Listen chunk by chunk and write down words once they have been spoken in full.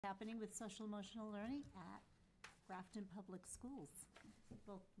happening with social emotional learning at Grafton Public Schools.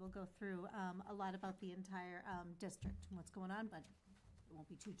 We'll go through a lot about the entire district and what's going on, but it won't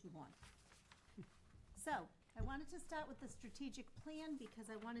be too long. So I wanted to start with the strategic plan because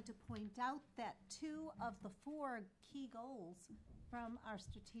I wanted to point out that 2 of the 4 key goals from our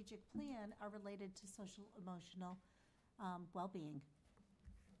strategic plan are related to social emotional well-being,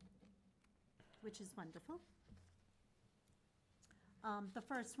 which is wonderful. The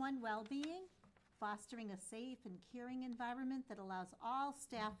first one, well-being, fostering a safe and caring environment that allows all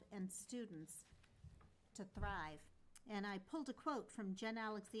staff and students to thrive. And I pulled a quote from Jen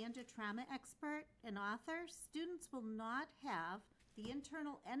Alexander, trauma expert and author. Students will not have the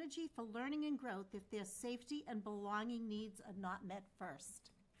internal energy for learning and growth if their safety and belonging needs are not met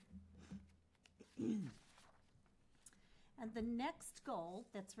first. And the next goal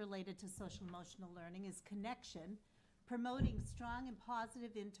that's related to social emotional learning is connection, promoting strong and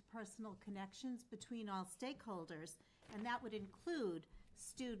positive interpersonal connections between all stakeholders, and that would include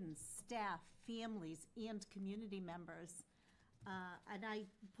students, staff, families, and community members. And I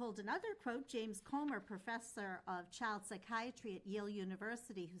pulled another quote, James Comer, professor of child psychiatry at Yale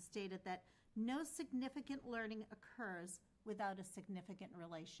University, who stated that no significant learning occurs without a significant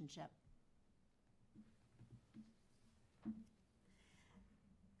relationship.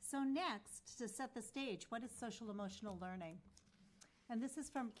 So next, to set the stage, what is social emotional learning? And this is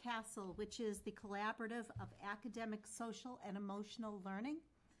from CASEL, which is the Collaborative of Academic, Social, and Emotional Learning,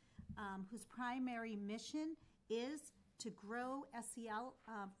 whose primary mission is to grow SEL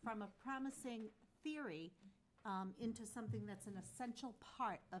from a promising theory into something that's an essential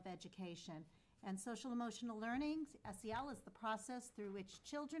part of education. And social emotional learning, SEL, is the process through which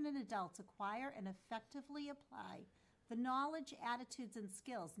children and adults acquire and effectively apply the knowledge, attitudes, and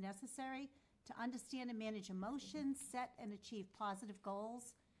skills necessary to understand and manage emotions, set and achieve positive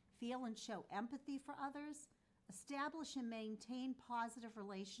goals, feel and show empathy for others, establish and maintain positive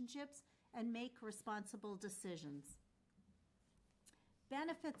relationships, and make responsible decisions.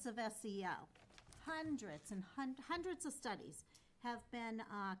 Benefits of SEL. Hundreds and hundreds of studies have been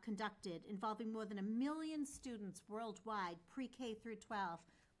conducted involving more than 1 million students worldwide, pre-K through 12,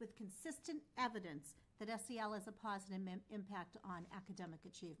 with consistent evidence that SEL has a positive impact on academic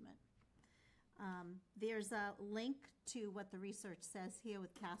achievement. There's a link to what the research says here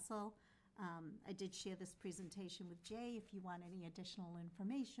with CASEL. I did share this presentation with Jay if you want any additional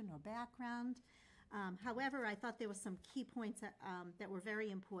information or background. However, I thought there were some key points that were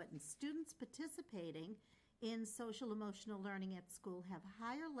very important. Students participating in social emotional learning at school have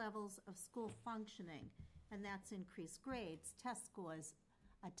higher levels of school functioning, and that's increased grades, test scores,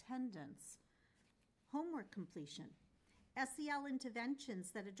 attendance, homework completion. SEL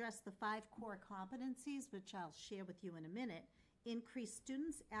interventions that address the 5 core competencies, which I'll share with you in a minute, increase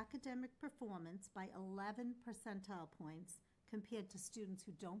students' academic performance by 11 percentile points compared to students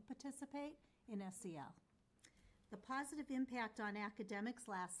who don't participate in SEL. The positive impact on academics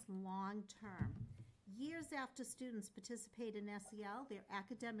lasts long term. Years after students participate in SEL, their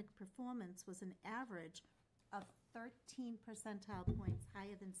academic performance was an average of 13 percentile points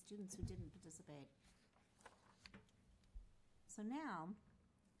higher than students who didn't participate. So now,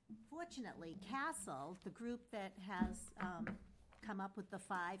 fortunately, CASEL, the group that has come up with the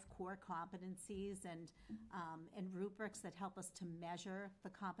 5 core competencies and rubrics that help us to measure the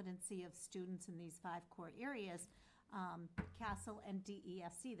competency of students in these 5 core areas, CASEL and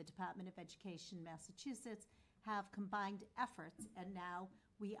DESC, the Department of Education, Massachusetts, have combined efforts, and now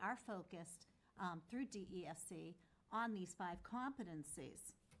we are focused through DESC on these 5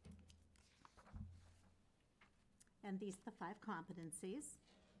 competencies. And these are the 5 competencies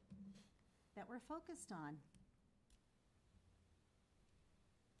that we're focused on.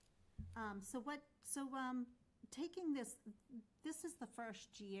 Taking this is the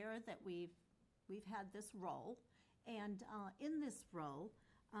first year that we've had this role, and in this role,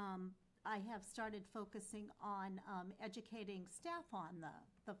 I have started focusing on educating staff on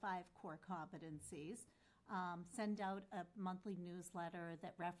the 5 core competencies. Send out a monthly newsletter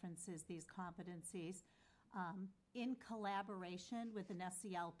that references these competencies. In collaboration with an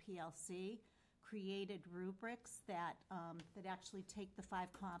SEL PLC, created rubrics that actually take the 5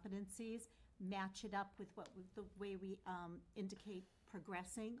 competencies, match it up with the way we indicate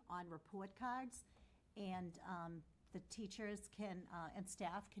progressing on report cards, and the teachers can and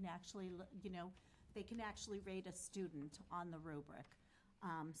staff can actually, they can actually rate a student on the rubric.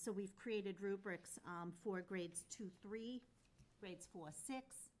 So we've created rubrics for grades 2-3, grades 4-6,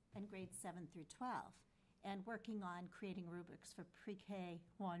 and grades 7 through 12. and working on creating rubrics for pre-K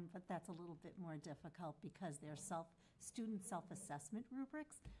 1, but that's a little bit more difficult because they're student self-assessment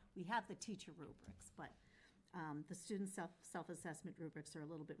rubrics. We have the teacher rubrics, but the student self-assessment rubrics are a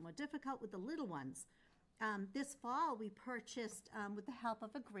little bit more difficult with the little ones. This fall, we purchased, with the help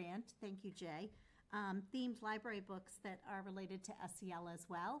of a grant, thank you, Jay, themed library books that are related to SEL as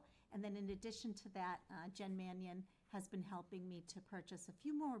well. And then in addition to that, Jen Mannion has been helping me to purchase a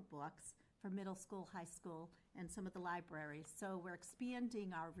few more books for middle school, high school, and some of the libraries. So we're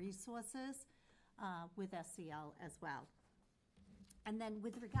expanding our resources with SEL as well. And then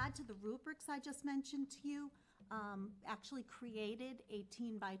with regard to the rubrics I just mentioned to you, actually created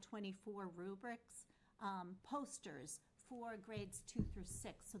 18 by 24 rubrics, posters for grades 2 through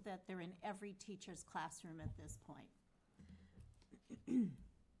 6 so that they're in every teacher's classroom at this point.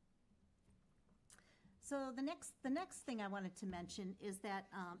 So the next thing I wanted to mention is that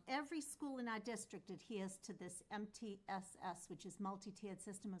every school in our district adheres to this MTSS, which is Multi-Tiered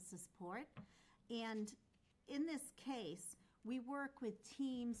System of Support. And in this case, we work with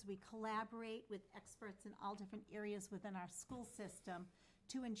teams, we collaborate with experts in all different areas within our school system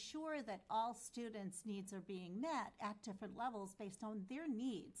to ensure that all students' needs are being met at different levels based on their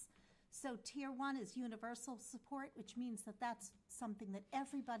needs. So Tier 1 is universal support, which means that that's something that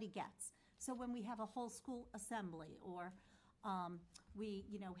everybody gets. So when we have a whole school assembly or we,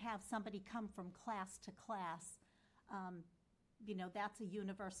 have somebody come from class to class, that's a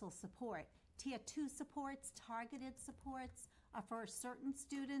universal support. Tier 2 supports, targeted supports, are for certain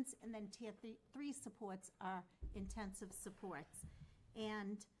students, and then Tier 3 supports are intensive supports.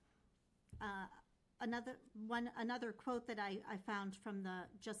 And another quote that I found from the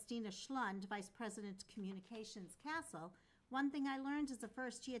Justina Schlund, Vice President Communications, Castle. One thing I learned as a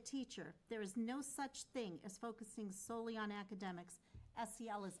first-year teacher, there is no such thing as focusing solely on academics.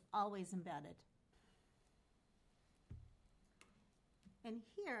 SEL is always embedded. And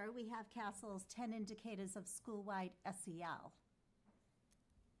here we have Castle's 10 indicators of school-wide SEL.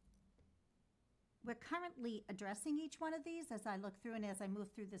 We're currently addressing each one of these. As I look through and as I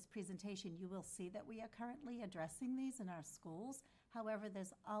move through this presentation, you will see that we are currently addressing these in our schools. However,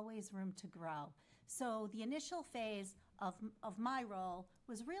 there's always room to grow. So the initial phase of my role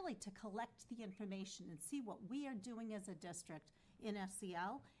was really to collect the information and see what we are doing as a district in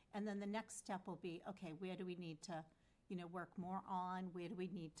SEL. And then the next step will be, okay, where do we need to work more on? Where do we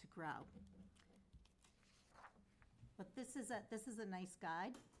need to grow? But this is a nice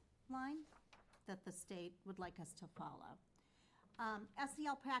guideline that the state would like us to follow.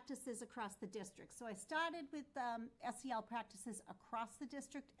 SEL practices across the district. So I started with SEL practices across the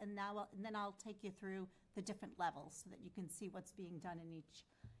district, and then I'll take you through the different levels so that you can see what's being done in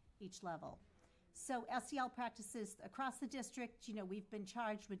each level. So SEL practices across the district, we've been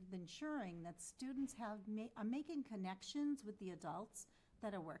charged with ensuring that students are making connections with the adults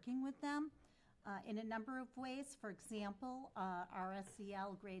that are working with them in a number of ways. For example, our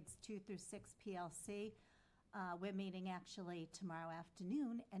SEL grades 2 through 6 PLC, we're meeting actually tomorrow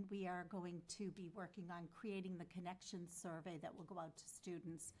afternoon, and we are going to be working on creating the connection survey that will go out to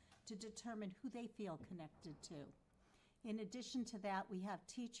students to determine who they feel connected to. In addition to that, we have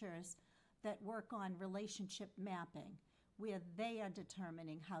teachers that work on relationship mapping, where they are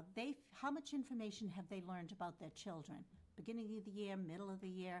determining how much information have they learned about their children, beginning of the year, middle of the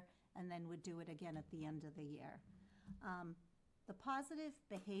year, and then would do it again at the end of the year. The positive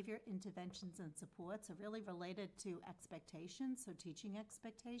behavior interventions and supports are really related to expectations, so teaching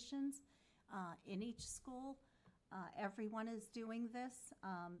expectations in each school. Everyone is doing this,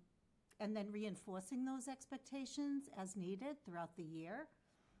 and then reinforcing those expectations as needed throughout the year.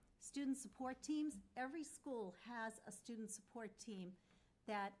 Student support teams, every school has a student support team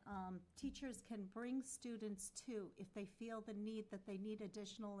that teachers can bring students to if they feel the need that they need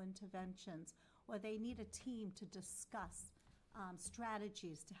additional interventions or they need a team to discuss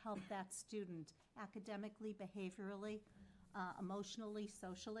strategies to help that student academically, behaviorally, emotionally,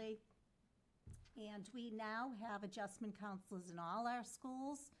 socially. And we now have adjustment counselors in all our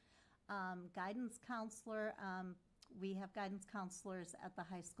schools, guidance counselor. We have guidance counselors at the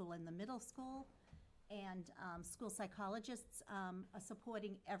high school and the middle school, and school psychologists are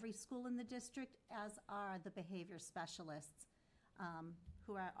supporting every school in the district, as are the behavior specialists,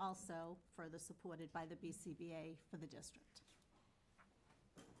 who are also further supported by the BCBA for the district.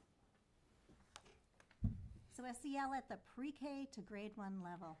 So SEL at the pre-K to grade 1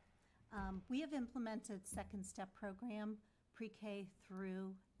 level. We have implemented Second Step program pre-K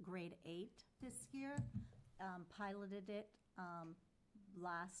through grade 8 this year. Piloted it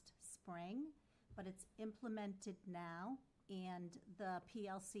last spring, but it's implemented now and the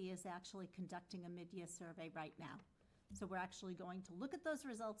PLC is actually conducting a mid-year survey right now. So we're actually going to look at those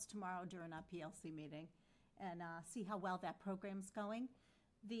results tomorrow during our PLC meeting and see how well that program's going.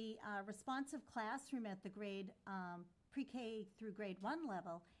 The responsive classroom at the grade pre-K through grade 1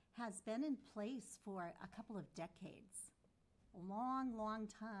 level has been in place for a couple of decades. A long, long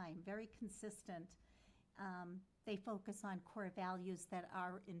time, very consistent. They focus on core values that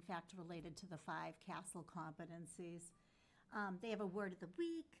are, in fact, related to the 5 CASEL competencies. They have a word of the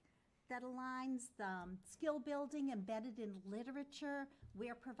week that aligns skill building embedded in literature.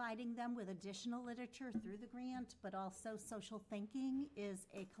 We're providing them with additional literature through the grant, but also social thinking is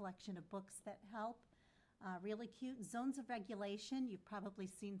a collection of books that help. Really cute. Zones of regulation. You've probably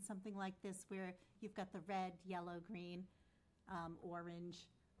seen something like this where you've got the red, yellow, green, orange.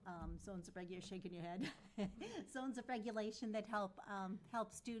 Zones of regulation, shaking your head. Zones of regulation that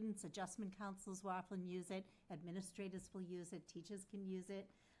help students. Adjustment counselors will often use it. Administrators will use it. Teachers can use it.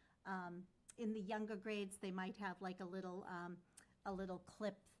 In the younger grades, they might have like a little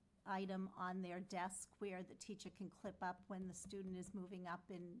clip item on their desk where the teacher can clip up when the student is moving up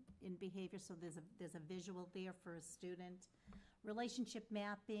in behavior. So there's a visual there for a student. Relationship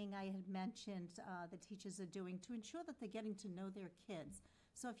mapping, I had mentioned, the teachers are doing to ensure that they're getting to know their kids.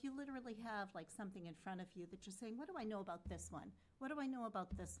 So if you literally have like something in front of you that you're saying, what do I know about this one? What do I know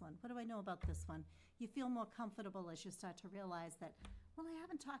about this one? What do I know about this one? You feel more comfortable as you start to realize that, well, I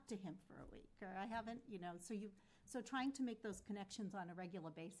haven't talked to him for a week, or I haven't, so trying to make those connections on a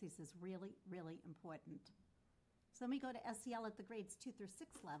regular basis is really, really important. So then we go to SEL at the grades 2 through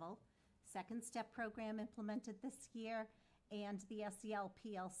 6 level. Second step program implemented this year, and the SEL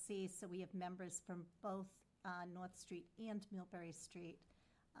PLC, so we have members from both North Street and Millbury Street.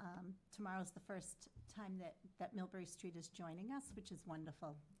 Tomorrow's the first time that Millbury Street is joining us, which is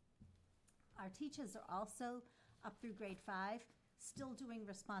wonderful. Our teachers are also up through grade 5, still doing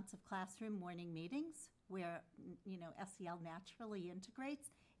responsive classroom morning meetings where, SEL naturally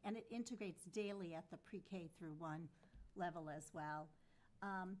integrates, and it integrates daily at the pre-K through 1 level as well.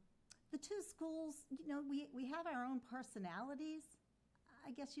 The 2 schools, we have our own personalities,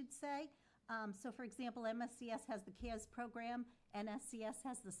 I guess you'd say. So for example, MSCS has the CARES program, NSCS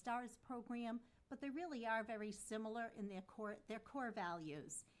has the STARS program, but they really are very similar in their core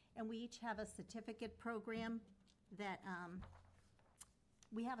values. And we each have a certificate program that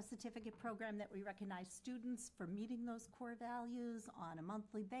we recognize students for meeting those core values on a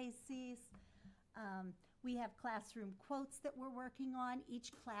monthly basis. We have classroom quotes that we're working on.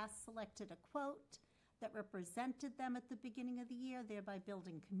 Each class selected a quote that represented them at the beginning of the year, thereby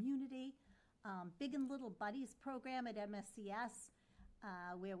building community. Big and Little Buddies program at MSCS,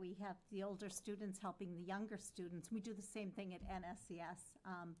 where we have the older students helping the younger students. We do the same thing at NSCS.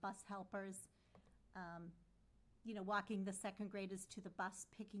 Bus helpers, walking the second graders to the bus,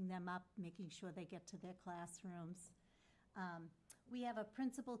 picking them up, making sure they get to their classrooms. We have a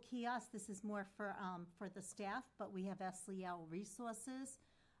principal kiosk. This is more for the staff, but we have SEL resources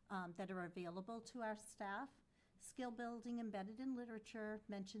that are available to our staff. Skill building embedded in literature,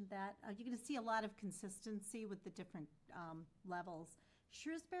 mentioned that. You're going to see a lot of consistency with the different levels.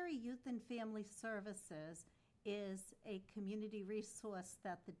 Shrewsbury Youth and Family Services is a community resource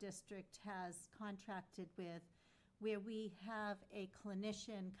that the district has contracted with, where we have a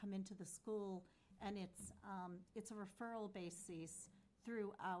clinician come into the school, and it's a referral basis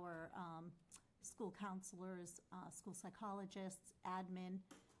through our school counselors, school psychologists, admin,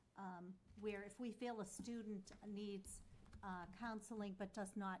 where if we feel a student needs counseling but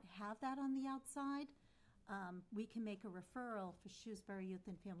does not have that on the outside, we can make a referral for Shrewsbury Youth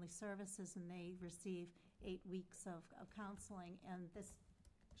and Family Services, and they receive 8 weeks of counseling. And this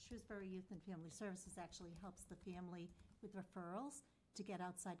Shrewsbury Youth and Family Services actually helps the family with referrals to get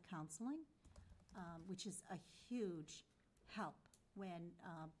outside counseling, which is a huge help when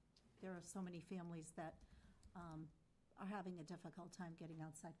there are so many families that are having a difficult time getting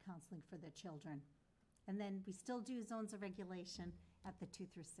outside counseling for their children. And then we still do zones of regulation at the 2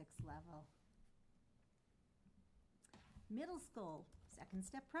 through 6 level. Middle school, second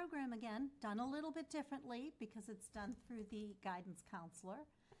step program again, done a little bit differently because it's done through the guidance counselor.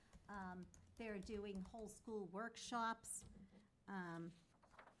 They're doing whole school workshops.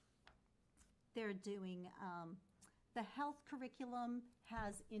 They're doing, the health curriculum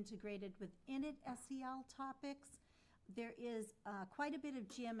has integrated within it SEL topics. There is quite a bit of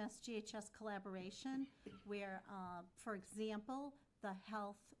GMS-GHS collaboration where, for example, the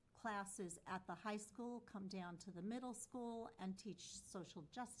health classes at the high school come down to the middle school and teach social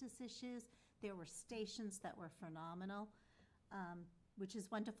justice issues. There were stations that were phenomenal, which is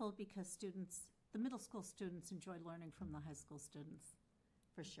wonderful because students the middle school students enjoy learning from the high school students,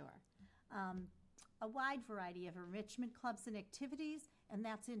 for sure. A wide variety of enrichment clubs and activities, and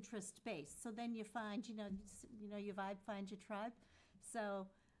that's interest-based. So then you find, your vibe finds your tribe. So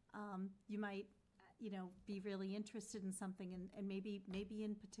you might, be really interested in something, and maybe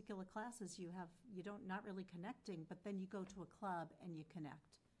in particular classes not really connecting, but then you go to a club and you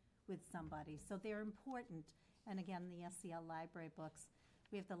connect with somebody. So they're important. And again, the SEL library books.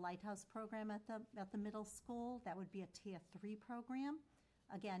 We have the Lighthouse program at the middle school. That would be a Tier 3 program.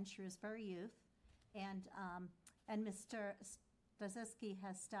 Again, Shrewsbury Youth. And Mr. Stazeski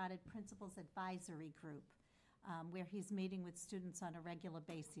has started Principals Advisory Group, where he's meeting with students on a regular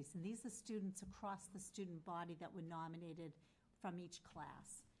basis. And these are students across the student body that were nominated from each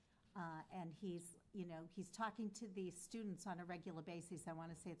class. And he's talking to these students on a regular basis. I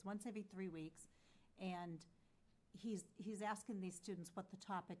want to say it's once every 3 weeks. And he's asking these students what the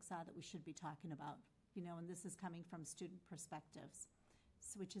topics are that we should be talking about, and this is coming from student perspectives,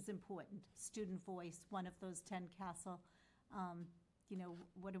 which is important. Student voice, one of those 10 CASEL,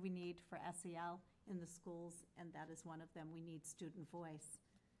 what do we need for SEL in the schools? And that is one of them. We need student voice.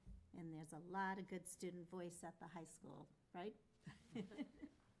 And there's a lot of good student voice at the high school, right?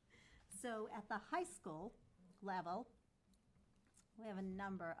 So at the high school level, we have a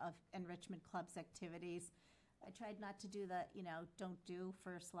number of enrichment clubs activities. I tried not to do the, don't do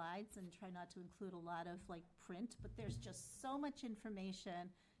for slides, and try not to include a lot of print, but there's just so much information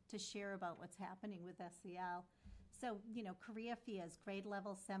to share about what's happening with SEL. So, career fairs, grade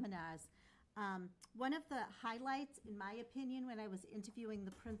level seminars. One of the highlights, in my opinion, when I was interviewing the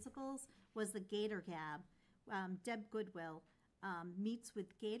principals was the Gator Gab. Deb Goodwill meets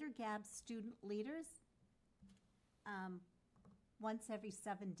with Gator Gab student leaders once every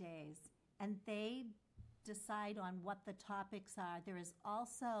 7 days, and they decide on what the topics are. There is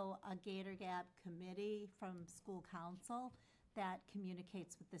also a Gator Gab committee from school council that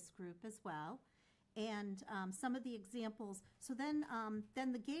communicates with this group as well. And some of the examples, so then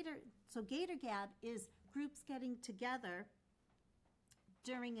Gator Gab is groups getting together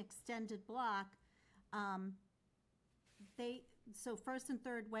during extended block. So first and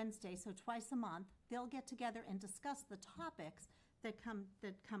third Wednesday, so twice a month, they'll get together and discuss the topics that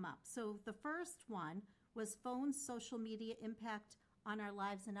come up. So the first one was phones, social media impact on our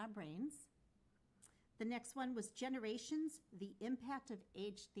lives and our brains. The next one was generations, the impact of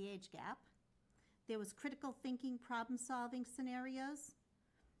the age gap. There was critical thinking, problem solving scenarios.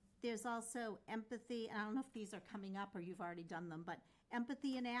 There's also empathy, and I don't know if these are coming up or you've already done them, but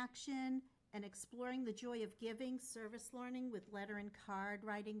empathy in action and exploring the joy of giving, service learning with letter and card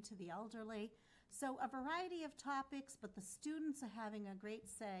writing to the elderly. So a variety of topics, but the students are having a great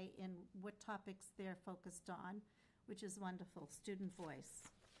say in what topics they're focused on, which is wonderful, student voice.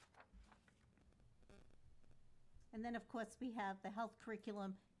 And then, of course, we have the health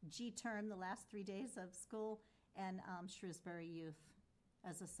curriculum G-term, the last 3 days of school, and Shrewsbury Youth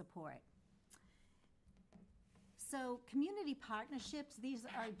as a support. So community partnerships, these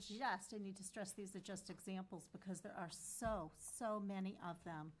are just, I need to stress these are just examples because there are so many of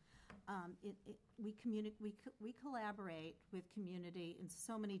them. We collaborate with community in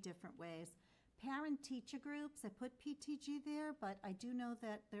so many different ways. Parent-teacher groups, I put PTG there, but I do know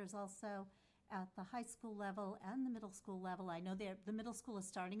that there's also at the high school level and the middle school level. I know the middle school is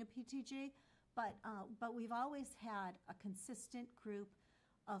starting a PTG, but we've always had a consistent group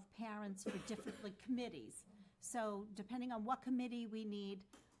of parents for different committees. So depending on what committee we need,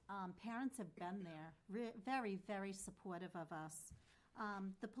 parents have been there, very, very supportive of us.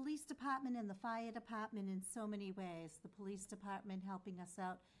 The police department and the fire department in so many ways. The police department helping us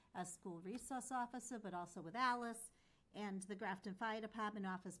out as school resource officer, but also with Alice, and the Grafton Fire Department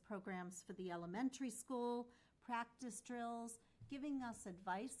offers programs for the elementary school, practice drills, giving us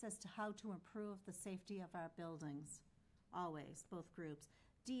advice as to how to improve the safety of our buildings, always, both groups.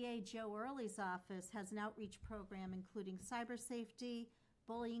 DA Joe Early's office has an outreach program including cyber safety,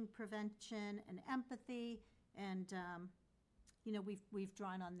 bullying prevention, and empathy, and we've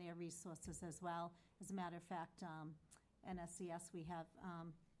drawn on their resources as well. As a matter of fact, NSCS, we have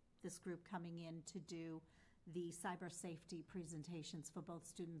this group coming in to do the cyber safety presentations for both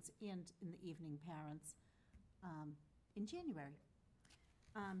students and in the evening parents in January.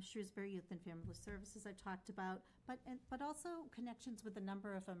 Shrewsbury Youth and Family Services I've talked about, but also connections with a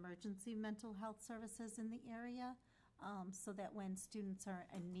number of emergency mental health services in the area, so that when students are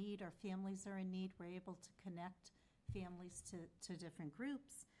in need or families are in need, we're able to connect families to different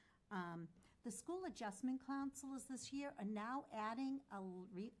groups. The school adjustment counselors this year are now adding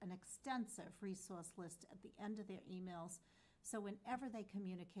an extensive resource list at the end of their emails. So whenever they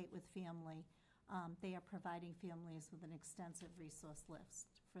communicate with family, They are providing families with an extensive resource list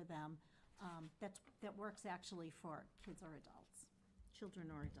for them that works actually for kids or adults,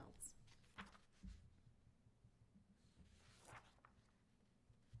 children or adults.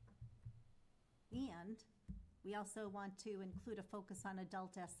 And we also want to include a focus on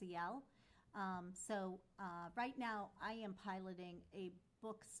adult SEL. Right now, I am piloting a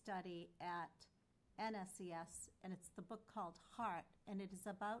book study at NSES, and it's the book called Heart, and it is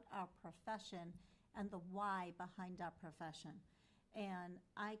about our profession and the why behind our profession. And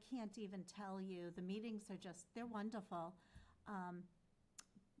I can't even tell you, the meetings are just, they're wonderful.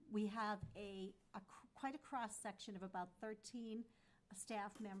 We have quite a cross-section of about 13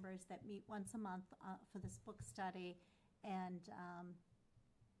 staff members that meet once a month for this book study, and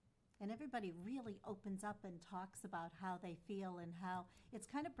everybody really opens up and talks about how they feel and how it's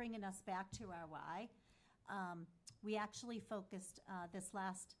kind of bringing us back to our why. We actually focused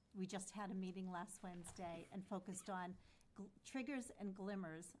we just had a meeting last Wednesday and focused on triggers and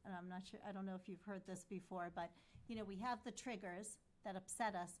glimmers. And I don't know if you've heard this before, but we have the triggers that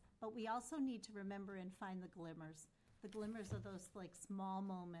upset us, but we also need to remember and find the glimmers. The glimmers are those like small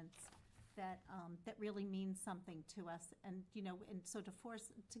moments that really mean something to us, and so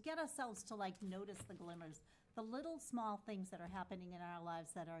to get ourselves to like notice the glimmers, the little small things that are happening in our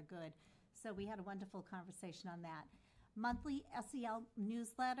lives that are good. So we had a wonderful conversation on that. Monthly SEL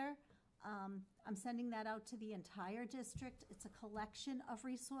newsletter. I'm sending that out to the entire district. It's a collection of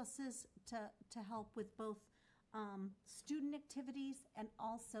resources to help with both student activities and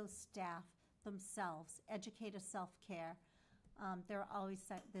also staff themselves, educator self-care.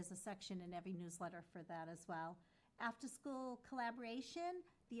 There's a section in every newsletter for that as well. After school collaboration,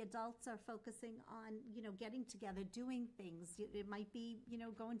 the adults are focusing on, getting together, doing things. It might be,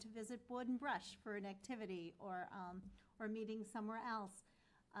 going to visit Board and Brush for an activity or meeting somewhere else.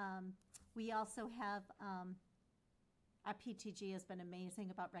 We also have, our PTG has been amazing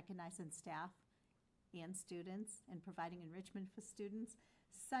about recognizing staff and students and providing enrichment for students.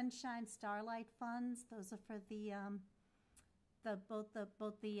 Sunshine Starlight Funds, those are for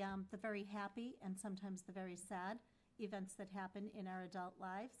both the very happy and sometimes the very sad events that happen in our adult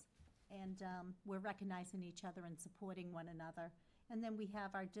lives. And we're recognizing each other and supporting one another. And then we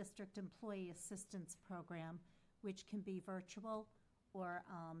have our district employee assistance program, which can be virtual or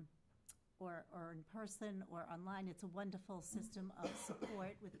in person or online. It's a wonderful system of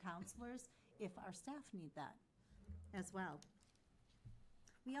support with counselors if our staff need that as well.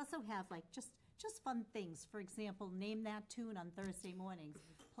 We also have like just fun things. For example, name that tune on Thursday mornings.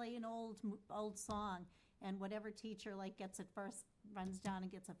 Play an old song, and whatever teacher like gets it first runs down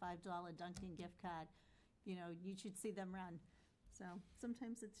and gets a $5 Dunkin' gift card. You should see them run. So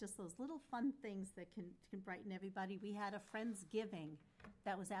sometimes it's just those little fun things that can brighten everybody. We had a Friendsgiving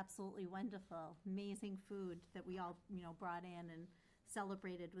that was absolutely wonderful. Amazing food that we all brought in and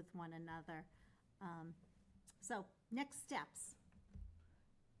celebrated with one another. So next steps.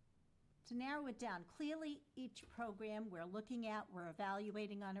 To narrow it down, clearly each program we're looking at, we're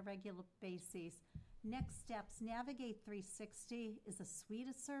evaluating on a regular basis. Next steps, Navigate 360 is a suite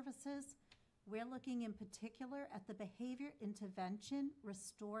of services. We're looking in particular at the behavior intervention,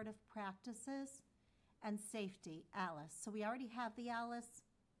 restorative practices, and safety, ALICE. So we already have the ALICE,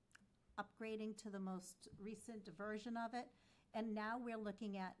 upgrading to the most recent version of it. And now we're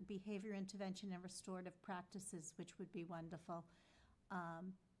looking at behavior intervention and restorative practices, which would be wonderful.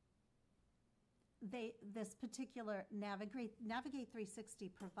 This particular Navigate 360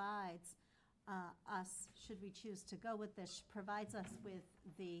 provides us, should we choose to go with this, provides us with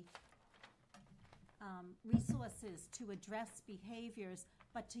the resources to address behaviors,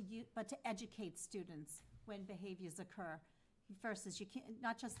 but to educate students when behaviors occur. Versus you can't,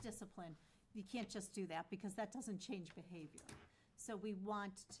 not just discipline. You can't just do that because that doesn't change behavior. So we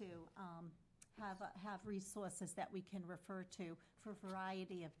want to have resources that we can refer to for a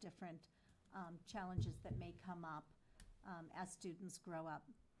variety of different challenges that may come up as students grow up.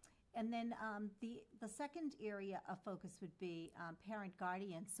 And then the second area of focus would be parent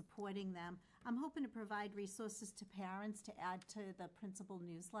guardians, supporting them. I'm hoping to provide resources to parents to add to the principal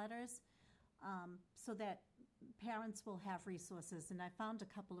newsletters so that parents will have resources. And I found a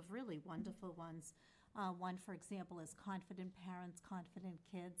couple of really wonderful ones. One, for example, is Confident Parents, Confident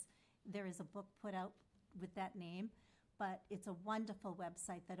Kids. There is a book put out with that name, but it's a wonderful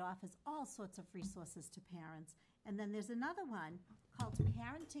website that offers all sorts of resources to parents. And then there's another one called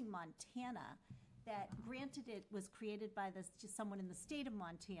Parenting Montana that, granted, it was created by someone in the state of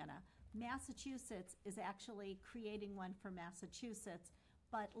Montana. Massachusetts is actually creating one for Massachusetts,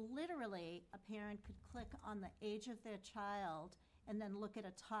 but literally a parent could click on the age of their child and then look at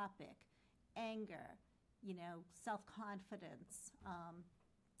a topic. anger, self-confidence,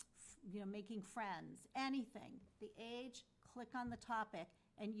 making friends, anything. The age, click on the topic,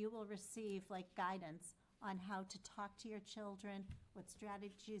 and you will receive guidance on how to talk to your children, what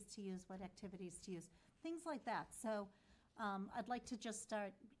strategies to use, what activities to use, things like that. So I'd like to just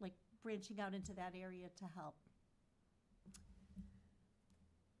start branching out into that area to help.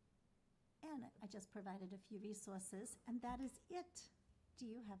 And I just provided a few resources, and that is it. Do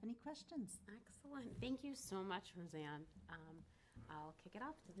you have any questions? Excellent. Thank you so much, Roseanne. I'll kick it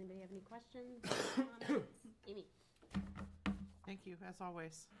off. Does anybody have any questions? Comments? Amy. Thank you, as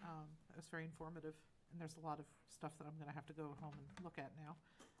always. It was very informative, and there's a lot of stuff that I'm going to have to go home and look at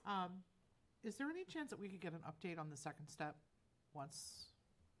now. Is there any chance that we could get an update on the second step once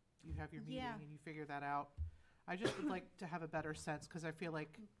you have your meeting and you figure that out? I just would like to have a better sense, because I feel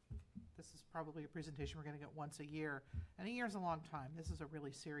like this is probably a presentation we're going to get once a year, and a year is a long time. This is a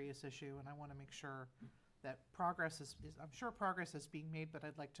really serious issue, and I want to make sure that progress is I'm sure progress is being made, but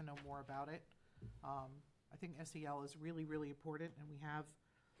I'd like to know more about it. I think SEL is really, really important, and we have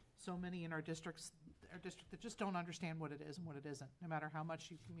so many in our district that just don't understand what it is and what it isn't, no matter how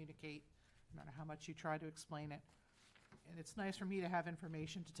much you communicate, no matter how much you try to explain it. And it's nice for me to have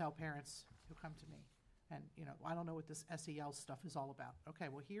information to tell parents who come to me. And, I don't know what this SEL stuff is all about. Okay,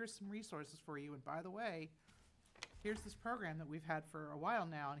 well, here's some resources for you. And by the way, here's this program that we've had for a while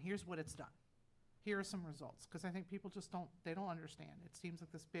now, and here's what it's done. Here are some results. Because I think people just don't understand. It seems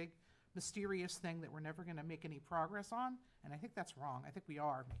like this big, mysterious thing that we're never going to make any progress on. And I think that's wrong. I think we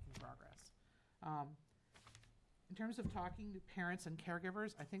are making progress. In terms of talking to parents and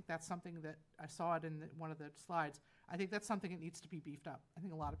caregivers, I think that's something that I saw it in one of the slides. I think that's something that needs to be beefed up. I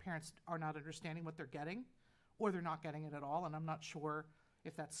think a lot of parents are not understanding what they're getting, or they're not getting it at all, and I'm not sure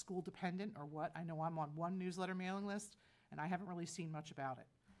if that's school dependent or what. I know I'm on one newsletter mailing list, and I haven't really seen much about it.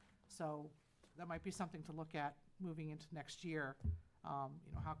 So that might be something to look at moving into next year.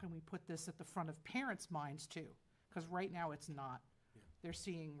 How can we put this at the front of parents' minds too? Because right now it's not. Yeah. They're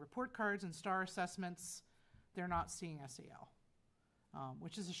seeing report cards and STAR assessments. They're not seeing SEL,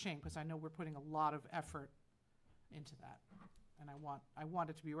 which is a shame, because I know we're putting a lot of effort into that. And I want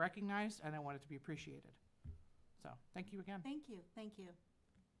it to be recognized, and I want it to be appreciated. So thank you again. Thank you. Thank you.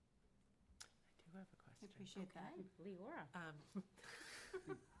 I do have a question. I appreciate that. Leora.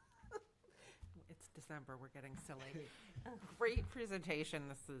 It's December. We're getting silly. Great presentation.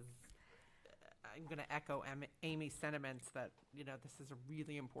 I'm going to echo Amy's sentiments that, this is a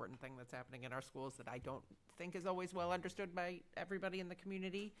really important thing that's happening in our schools that I don't think is always well understood by everybody in the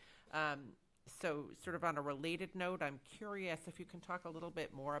community. So sort of on a related note, I'm curious if you can talk a little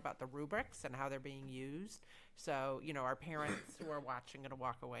bit more about the rubrics and how they're being used. So, our parents who are watching going to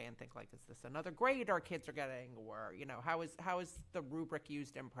walk away and think is this another grade our kids are getting? Or, how is the rubric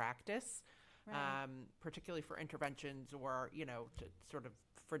used in practice? Right. Particularly for interventions or, to sort of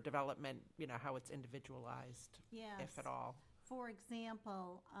for development, how it's individualized, if at all. For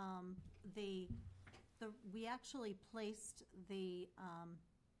example, we actually placed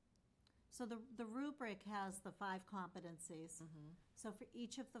so the rubric has the 5 competencies. Mm-hmm. So for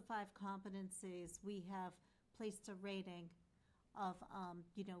each of the 5 competencies, we have placed a rating of,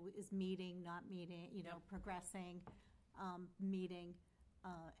 is meeting, not meeting, progressing, meeting.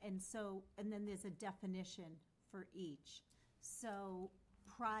 And then there's a definition for each. So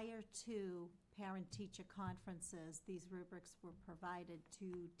prior to parent-teacher conferences, these rubrics were provided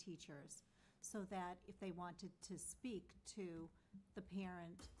to teachers so that if they wanted to speak to the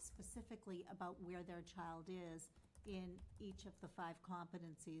parent specifically about where their child is in each of the 5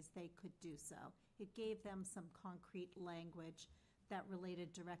 competencies, they could do so. It gave them some concrete language that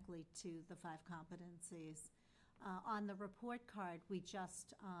related directly to the 5 competencies. On the report card, we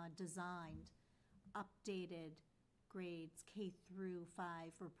just designed updated grades K through 5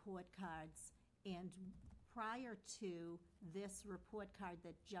 report cards. And prior to this report card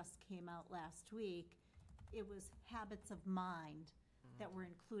that just came out last week, it was habits of mind that were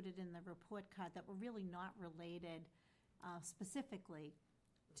included in the report card that were really not related specifically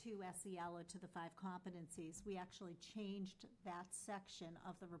to SEL or to the 5 competencies. We actually changed that section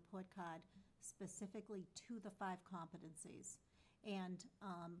of the report card specifically to the 5 competencies. And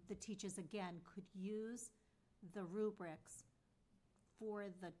the teachers, again, could use the rubrics for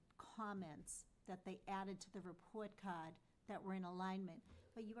the comments that they added to the report card that were in alignment.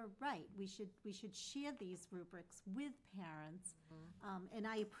 But you are right, we should share these rubrics with parents, and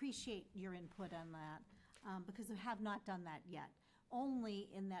I appreciate your input on that, because we have not done that yet. Only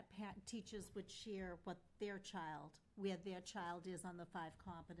in that teachers would share where their child is on the 5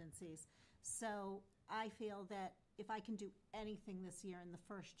 competencies. So I feel that if I can do anything this year in the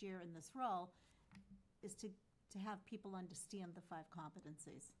first year in this role, is to have people understand the 5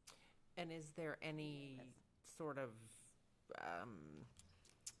 competencies. And is there any sort of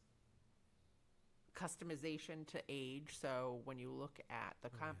customization to age? So when you look at the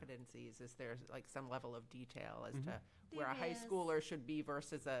competencies, is there like some level of detail as to where a There high is. schooler should be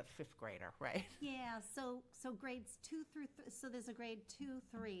versus a 5th grader, right? Yeah, so grades 2 through, so there's a grade 2,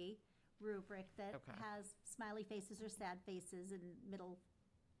 3 rubric that Okay. has smiley faces or sad faces and middle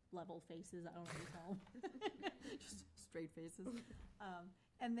level faces, I don't know what you call them. Just straight faces.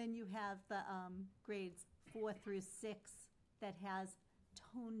 And then you have the grades 4 through 6 that has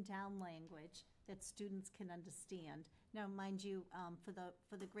toned down language that students can understand. Now, mind you,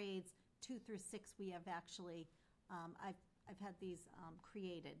 for the grades 2 through 6, we have actually, I've had these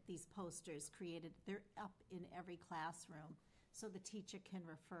created, these posters created. They're up in every classroom, so the teacher can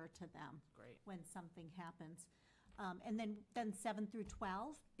refer to them Great. when something happens. And then 7 through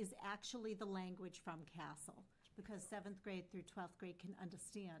 12 is actually the language from Castle, because 7th grade through 12th grade can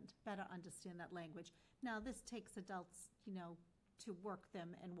better understand that language. Now, this takes adults, to work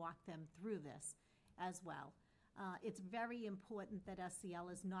them and walk them through this as well. It's very important that SEL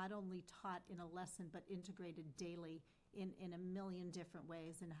is not only taught in a lesson, but integrated daily in a million different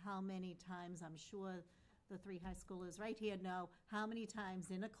ways. And how many times, I'm sure the 3 high schoolers right here know, how many times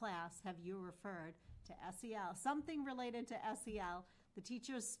in a class have you referred to SEL, something related to SEL? The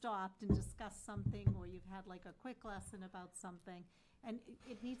teachers stopped and discussed something, or you've had like a quick lesson about something. And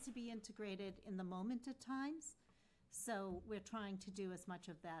it needs to be integrated in the moment at times. So we're trying to do as much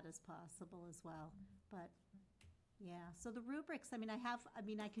of that as possible as well. But, yeah, so the rubrics, I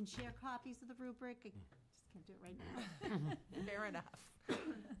can share copies of the rubric. I just can't do it right now. Fair enough.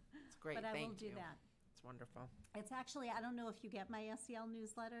 It's great, But I thank will do you. that. It's wonderful. It's actually, I don't know if you get my SEL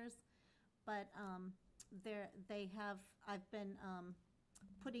newsletters, but I've been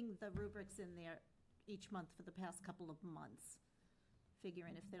putting the rubrics in there each month for the past couple of months,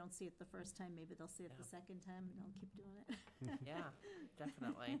 figuring if they don't see it the first time, maybe they'll see it the second time, and I'll keep doing it. Yeah,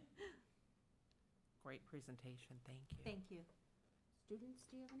 definitely. Great presentation, thank you. Thank you. Students,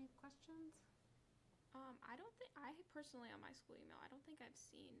 do you have any questions? I personally on my school email, I don't think I've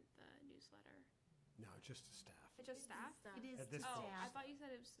seen the newsletter. No, just the staff. It's just staff? It is At this to Oh, I staff. thought you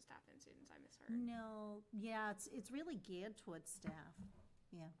said it was to staff and students. I misheard. No, yeah, it's really geared towards staff.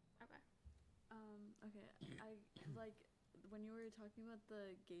 Yeah. Okay. Okay, I like when you were talking about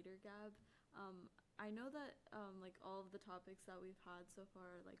the Gator Gab. I know that like all of the topics that we've had so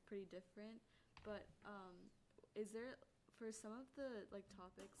far are like pretty different, but is there for some of the like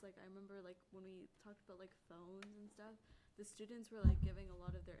topics, like I remember like when we talked about like phones and stuff, the students were like giving a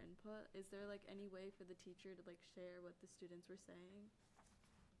lot of their input. Is there like any way for the teacher to like share what the students were saying?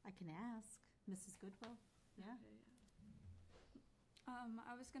 I can ask Mrs. Goodwill. Yeah. Okay,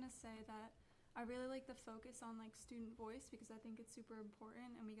 I was gonna say that I really like the focus on like student voice because I think it's super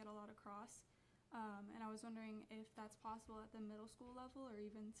important and we get a lot across. And I was wondering if that's possible at the middle school level or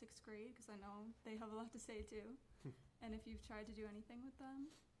even 6th grade, because I know they have a lot to say too. And if you've tried to do anything with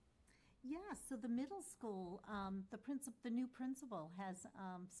them. Yeah, so the middle school, the new principal has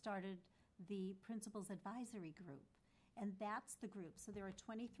started the Principal's Advisory Group, and that's the group. So there are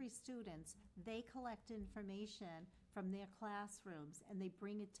 23 students. They collect information from their classrooms, and they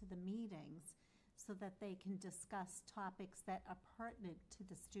bring it to the meetings so that they can discuss topics that are pertinent to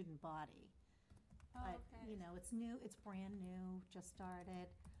the student body. But, it's new, it's brand new, just started.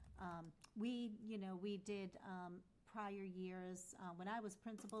 We did prior years, when I was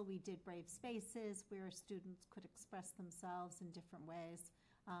principal, we did Brave Spaces where students could express themselves in different ways.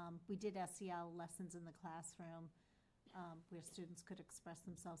 We did SEL lessons in the classroom where students could express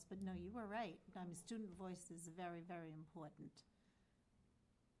themselves. But no, you were right. Student voice is very, very important.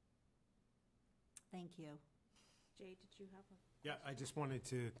 Thank you. Jay, did you have a? Yeah, I just wanted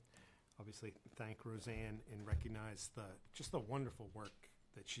to obviously thank Roseanne and recognize just the wonderful work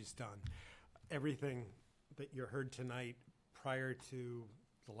that she's done. Everything that you heard tonight prior to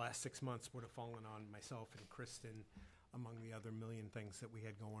the last 6 months would have fallen on myself and Kristen among the other million things that we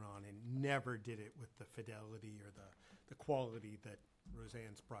had going on, and never did it with the fidelity or the quality that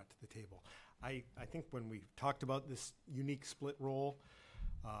Roseanne's brought to the table. I think when we talked about this unique split role,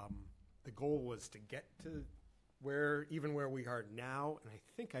 the goal was to get to where we are now, and I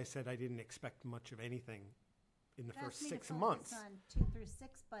think I said I didn't expect much of anything in the first 6 months. On 2 through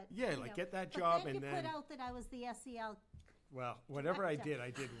 6, but Yeah, like get that job but and then you then, put out that I was the SEL. well, whatever I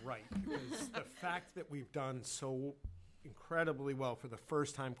director. did right. Because the fact that we've done so incredibly well for the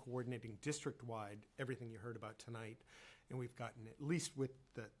first time coordinating district-wide everything you heard about tonight, and we've gotten, at least with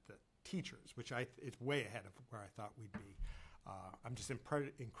the teachers, which it's way ahead of where I thought we'd be. I'm just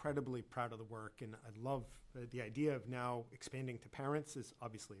incredibly proud of the work, and I love the idea of now expanding to parents is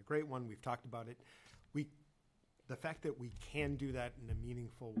obviously a great one. We've talked about it. The fact that we can do that in a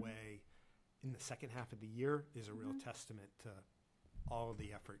meaningful way in the second half of the year is a real testament to all of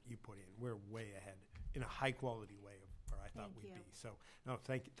the effort you put in. We're way ahead in a high quality way of where I thought Thank we'd you. be. So, no,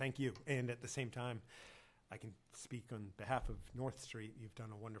 thank you. And at the same time, I can speak on behalf of North Street. You've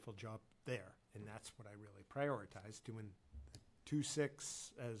done a wonderful job there, and that's what I really prioritize, doing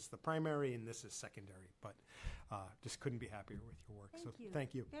 2-6 as the primary, and this is secondary. But just couldn't be happier with your work. So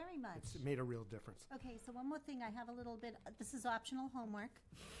thank you. Very much. It's made a real difference. Okay, so one more thing, I have a little bit, this is optional homework.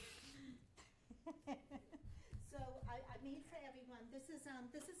 So I made for everyone, this is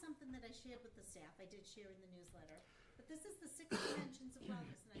something that I shared with the staff, I did share in the newsletter. But this is the 6 dimensions of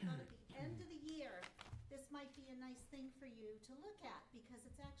wellness, and I thought at the end of the year, this might be a nice thing for you to look at, because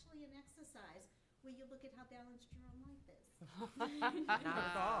it's actually an exercise where you look at how balanced your own life is. Not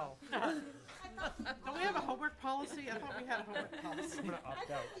at all. Don't we have a homework policy? I thought we had a homework policy. I'm going to I opt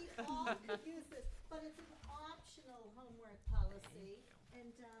thought out. we all could use this, but it's an optional homework policy, and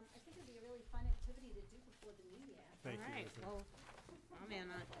I think it'd be a really fun activity to do before the new year. Thank All you, right, Roseanne. well, I'm in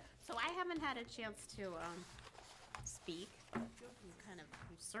on it. So I haven't had a chance to speak. You kind of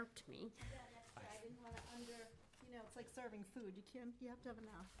usurped me. Yeah, that's right. I didn't want to it's like serving food. You have to have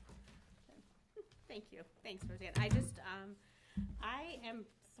enough. Thank you. Thanks, Roseanne. I am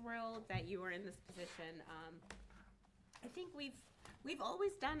thrilled that you are in this position. I think we've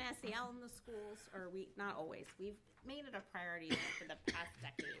always done SEL in the schools, or not always. We've made it a priority for the past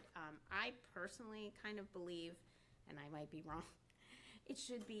decade. I personally kind of believe, and I might be wrong, it's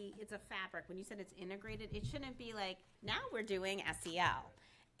a fabric. When you said it's integrated, it shouldn't be like, now we're doing SEL.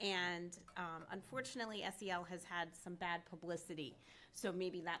 And unfortunately, SEL has had some bad publicity. So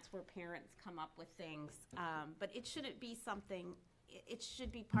maybe that's where parents come up with things. But it shouldn't be something, it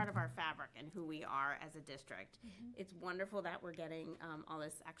should be part of our fabric and who we are as a district. It's wonderful that we're getting all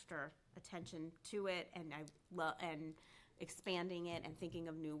this extra attention to it, and and expanding it and thinking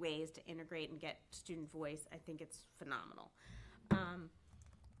of new ways to integrate and get student voice. I think it's phenomenal.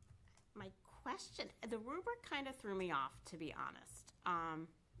 My question, the rubric kind of threw me off, to be honest.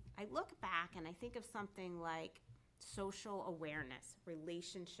 I look back and I think of something like social awareness,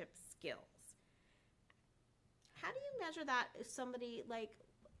 relationship skills. How do you measure that if somebody, like,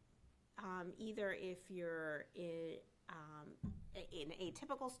 either if you're an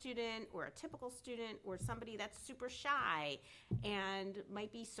atypical student or a typical student, or somebody that's super shy and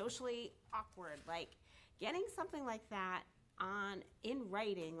might be socially awkward, like getting something like that in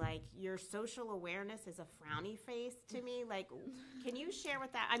writing, like your social awareness is a frowny face to me. Like, can you share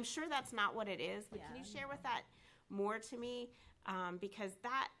with that? I'm sure that's not what it is, but can you share with that more to me? Because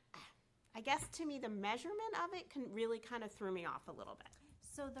that, I guess to me, the measurement of it can really kind of threw me off a little bit.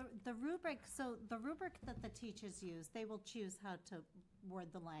 So the rubric that the teachers use, they will choose how to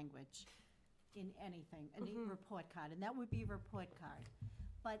word the language in anything, any report card, and that would be a report card.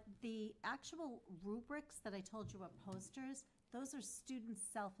 But the actual rubrics that I told you are posters, those are student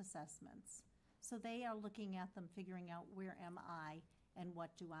self-assessments. So they are looking at them, figuring out where am I and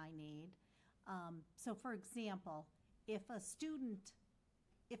what do I need. So for example, if a student,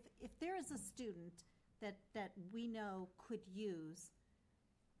 if there is a student that we know could use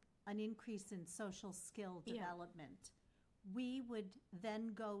an increase in social skill development, we would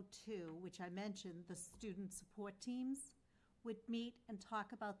then go to, which I mentioned, the student support teams would meet and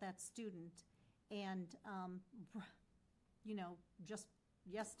talk about that student. And, just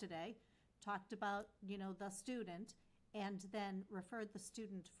yesterday, talked about, the student, and then referred the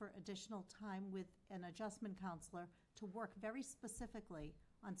student for additional time with an adjustment counselor to work very specifically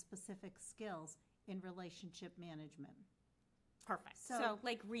on specific skills in relationship management. Perfect. So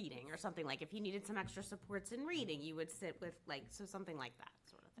like reading or something, like if you needed some extra supports in reading, you would sit with something like that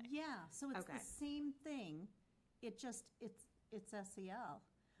sort of thing. Yeah, so it's Okay. the same thing. It's SEL.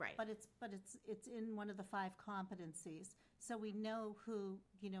 Right. But it's in one of the 5 competencies. So we know who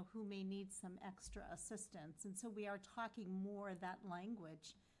may need some extra assistance. And so we are talking more that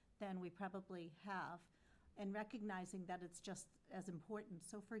language than we probably have, and recognizing that it's just as important.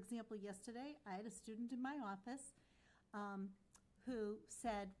 So for example, yesterday I had a student in my office who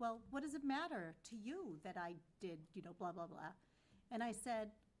said, well, what does it matter to you that I did, blah, blah, blah. And I said,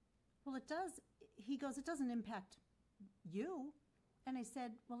 well, it does. He goes, it doesn't impact you. And I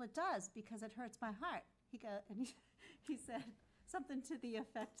said, well, it does, because it hurts my heart. He said something to the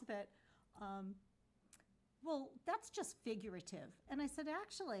effect that, well, that's just figurative. And I said,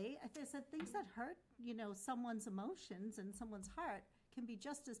 actually, I said things that hurt, someone's emotions and someone's heart can be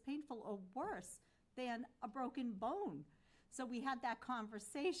just as painful or worse than a broken bone. So we had that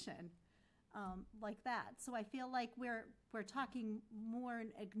conversation like that. So I feel like we're talking more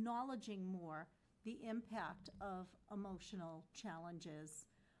and acknowledging more the impact of emotional challenges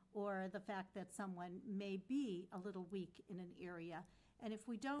or the fact that someone may be a little weak in an area. And if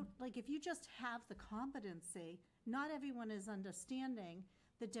we don't, like if you just have the competency, not everyone is understanding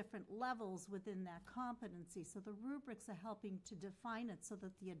the different levels within that competency. So the rubrics are helping to define it so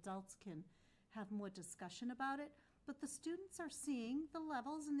that the adults can have more discussion about it. But the students are seeing the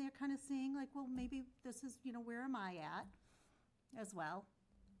levels and they're kind of seeing like, well, maybe this is, where am I at as well?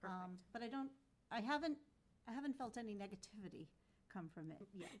 But I haven't felt any negativity come from it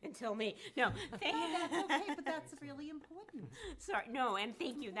yet. Until me. No, thank No, that's okay, but that's really important. Sorry, no, and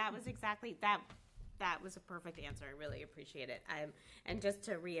thank you. That was exactly that. That was a perfect answer. I really appreciate it. And just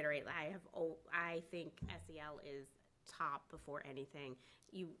to reiterate, I think SEL is top before anything.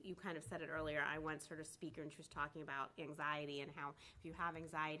 You kind of said it earlier. I once heard a speaker and she was talking about anxiety and how if you have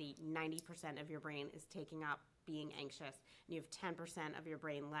anxiety, 90% of your brain is taking up being anxious, and you have 10% of your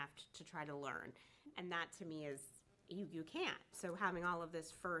brain left to try to learn. And that to me is you can't. So having all of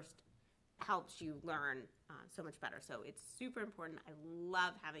this first helps you learn so much better. So it's super important. I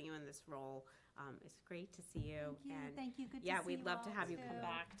love having you in this role. It's great to see you. Thank you. Good to see yeah, we'd you love to all, have you too. come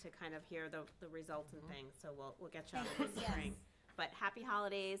back to kind of hear the results and things. So we'll get you on in the spring. But happy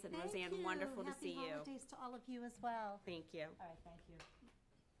holidays, and Thank Roseanne, you. wonderful to see Happy you. holidays to all of you as well. Thank you. All right, thank you.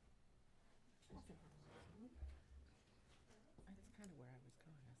 That's kind of where I was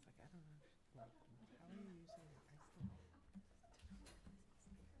going. I was like, I don't know. How are you using it?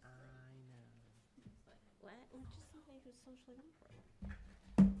 I know. What? Well, just somebody who's socially awkward.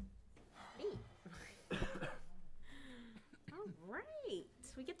 Me. All right.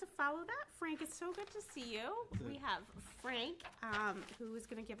 We get to follow that. Frank, it's so good to see you. We have Frank, who is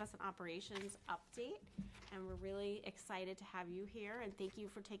going to give us an operations update, and we're really excited to have you here, and thank you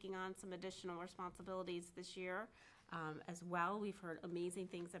for taking on some additional responsibilities this year as well. We've heard amazing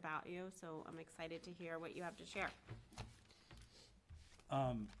things about you, so I'm excited to hear what you have to share.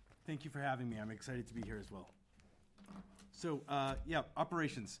 Thank you for having me. I'm excited to be here as well. So,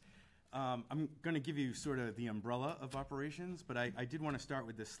 operations. I'm going to give you sort of the umbrella of operations, but I did want to start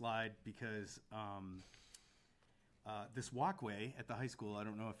with this slide because this walkway at the high school, I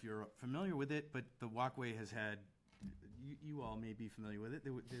don't know if you're familiar with it, but the walkway has had, you all may be familiar with it,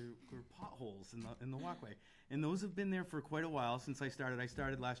 there were potholes in the walkway. And those have been there for quite a while since I started. I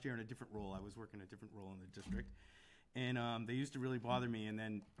started last year in a different role. I was working a different role in the district. And they used to really bother me. And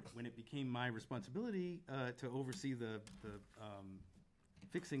then when it became my responsibility to oversee the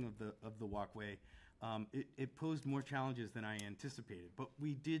fixing of the walkway, it posed more challenges than I anticipated. But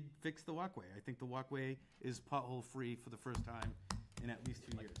we did fix the walkway. I think the walkway is pothole-free for the first time in at least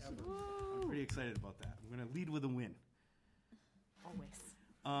 2 years. So I'm pretty excited about that. I'm going to lead with a win.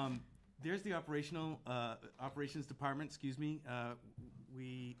 Always. There's the operations department,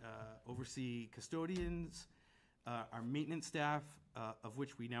 we oversee custodians, our maintenance staff, of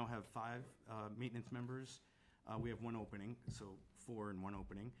which we now have 5 maintenance members. We have 1 opening, so 4 and 1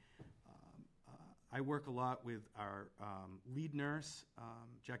 opening. I work a lot with our lead nurse,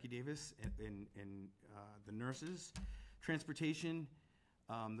 Jackie Davis, and the nurses, transportation,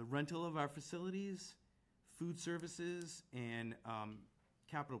 the rental of our facilities, food services, and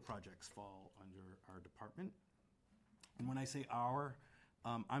capital projects fall under our department. And when I say our,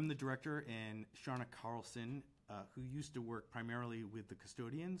 I'm the director, and Shauna Carlson, who used to work primarily with the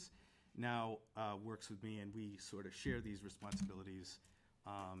custodians, now works with me, and we sort of share these responsibilities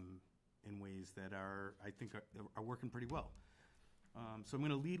in ways that I think are working pretty well. So I'm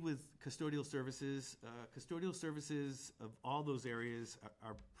going to lead with custodial services. Custodial services of all those areas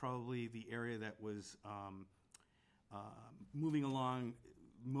are probably the area that was moving along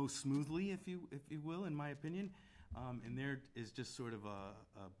most smoothly, if you will, in my opinion. And there is just sort of a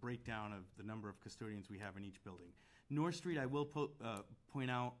breakdown of the number of custodians we have in each building. North Street, I will point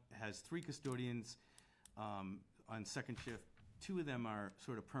out, has 3 custodians on second shift. 2 of them are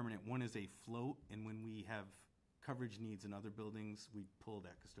sort of permanent. One is a float, and when we have coverage needs in other buildings, we pull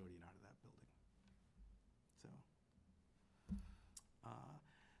that custodian out of that building. So,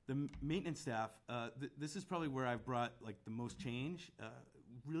 the maintenance staff, this is probably where I've brought like the most change.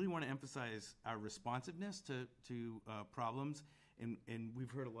 Really want to emphasize our responsiveness to problems, and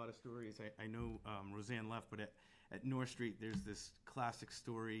we've heard a lot of stories. I know Roseanne left, but at North Street, there's this classic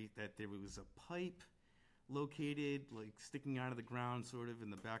story that there was a pipe located, like sticking out of the ground, sort of in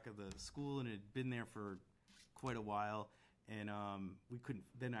the back of the school, and it had been there for quite a while. and we couldn't.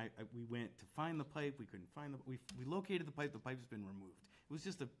 Then we went to find the pipe. We couldn't find the. We located the pipe. The pipe's been removed. It was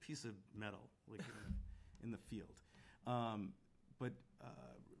just a piece of metal, like in the field. But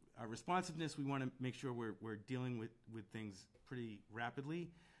our responsiveness, we want to make sure we're dealing with things pretty rapidly.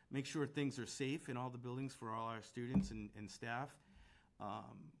 Make sure things are safe in all the buildings for all our students and staff.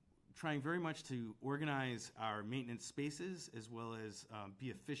 Trying very much to organize our maintenance spaces as well as be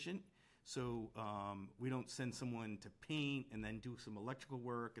efficient. So we don't send someone to paint and then do some electrical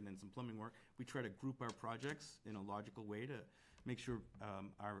work and then some plumbing work. We try to group our projects in a logical way to make sure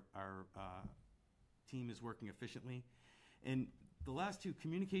our team is working efficiently. And the last two,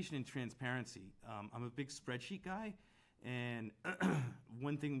 communication and transparency. I'm a big spreadsheet guy, and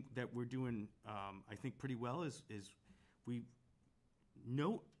one thing that we're doing, I think, pretty well is we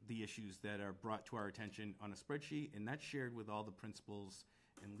note the issues that are brought to our attention on a spreadsheet, and that's shared with all the principals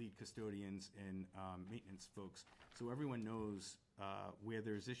and lead custodians and maintenance folks, so everyone knows where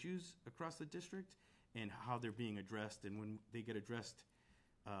there's issues across the district and how they're being addressed. And when they get addressed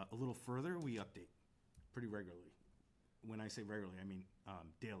a little further, we update pretty regularly. When I say regularly, I mean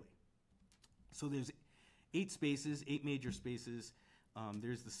daily. So there's 8 major spaces.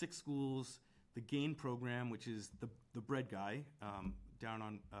 There's the 6 schools, the GAIN program, which is the bread guy down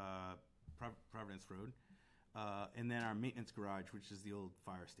on Providence Road, and then our maintenance garage, which is the old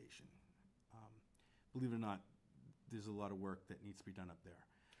fire station. Believe it or not, there's a lot of work that needs to be done up there.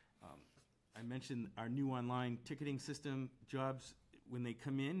 I mentioned our new online ticketing system. Jobs, when they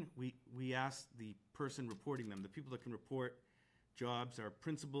come in, we ask the person reporting them, the people that can report jobs, our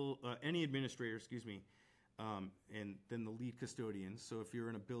principal, any administrator, and then the lead custodians. So if you're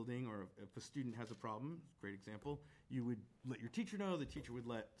in a building or if a student has a problem, great example, you would let your teacher know, the teacher would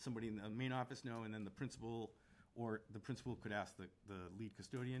let somebody in the main office know, and then the principal could ask the lead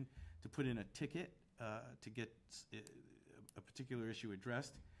custodian to put in a ticket to get a particular issue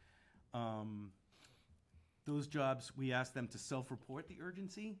addressed. Those jobs, we ask them to self-report the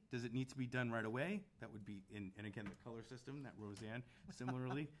urgency. Does it need to be done right away? That would be and again, the color system that Roseanne,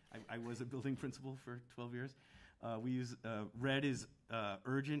 similarly. I was a building principal for 12 years. We use, red is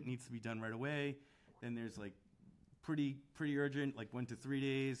urgent, needs to be done right away. Then there's like pretty urgent, like 1 to 3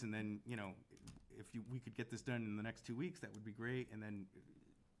 days. And then, if we could get this done in the next 2 weeks, that would be great. And then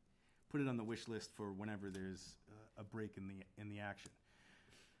put it on the wish list for whenever there's a break in the action.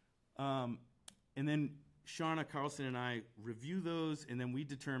 And then Shauna Carlson and I review those, and then we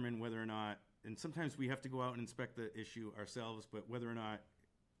determine whether or not, and sometimes we have to go out and inspect the issue ourselves, but whether or not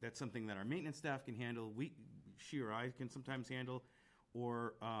that's something that our maintenance staff can handle, she or I can sometimes handle,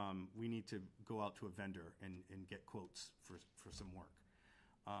 or we need to go out to a vendor and get quotes for some work.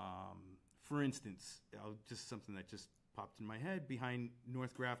 For instance, just something that just popped in my head, behind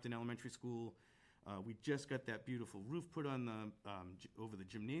North Grafton Elementary School, we just got that beautiful roof put on over the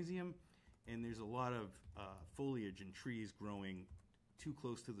gymnasium. And there's a lot of foliage and trees growing too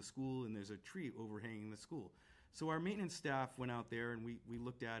close to the school, and there's a tree overhanging the school. So our maintenance staff went out there, and we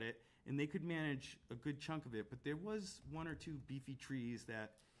looked at it, and they could manage a good chunk of it, but there was 1 or 2 beefy trees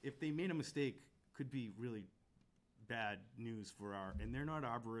that, if they made a mistake, could be really bad news for and they're not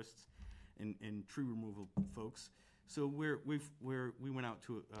arborists and tree removal folks. So we went out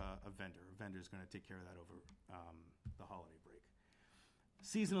to a vendor. A vendor's going to take care of that over the holiday break.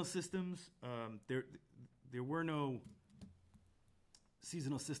 Seasonal systems, there were no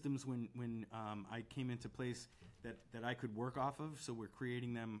seasonal systems when I came into place that I could work off of, so we're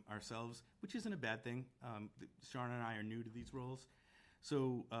creating them ourselves, which isn't a bad thing. Shauna and I are new to these roles.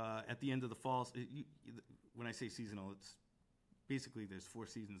 So at the end of the fall, when I say seasonal, it's basically there's 4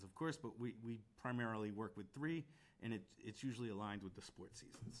 seasons, of course, but we primarily work with 3, and it's usually aligned with the sports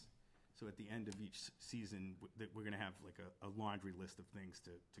seasons. So at the end of each season, we're going to have like a laundry list of things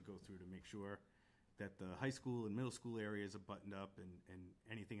to go through to make sure that the high school and middle school areas are buttoned up, and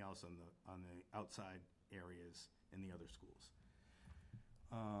anything else on the outside areas in the other schools,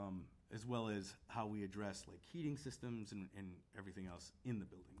 as well as how we address like heating systems and everything else in the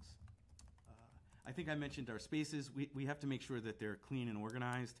buildings. I think I mentioned our spaces. We have to make sure that they're clean and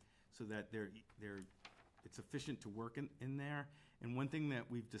organized so that it's efficient to work in there. And one thing that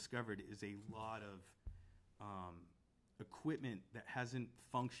we've discovered is a lot of equipment that hasn't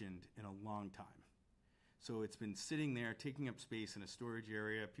functioned in a long time. So it's been sitting there, taking up space in a storage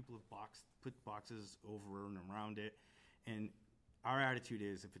area. People have put boxes over and around it. And our attitude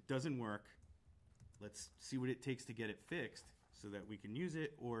is, if it doesn't work, let's see what it takes to get it fixed so that we can use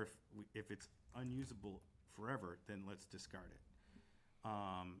it. Or if it's unusable forever, then let's discard it.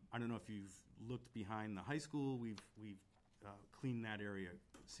 I don't know if you've looked behind the high school. We've cleaned that area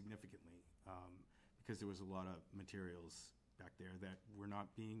significantly because there was a lot of materials back there that were not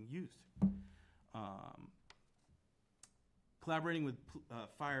being used. Collaborating with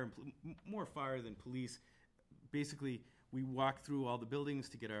fire, more fire than police. Basically, we walk through all the buildings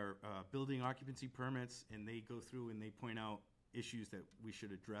to get our building occupancy permits, and they go through and they point out issues that we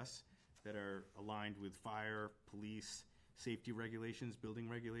should address that are aligned with fire, police, safety regulations, building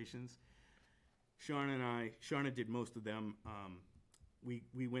regulations. Shauna did most of them.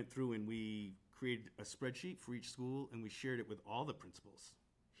 We went through and we created a spreadsheet for each school, and we shared it with all the principals.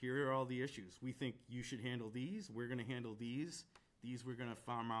 Here are all the issues. We think you should handle these. We're going to handle these. These we're going to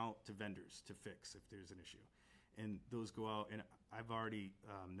farm out to vendors to fix if there's an issue. And those go out, and I've already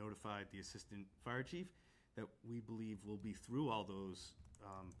notified the assistant fire chief that we believe we'll be through all those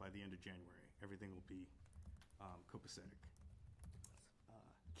by the end of January. Everything will be copacetic.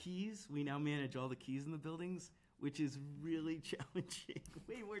 Keys, we now manage all the keys in the buildings, which is really challenging,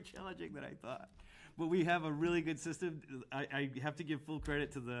 way more challenging than I thought. But we have a really good system. I have to give full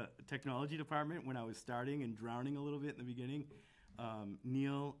credit to the technology department when I was starting and drowning a little bit in the beginning.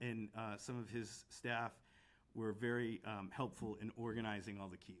 Neil and some of his staff were very helpful in organizing all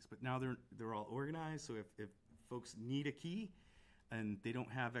the keys. But now they're all organized, so if folks need a key and they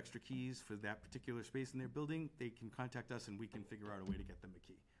don't have extra keys for that particular space in their building, they can contact us and we can figure out a way to get them a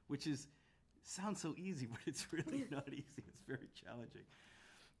key, which sounds so easy, but it's really not easy. It's very challenging.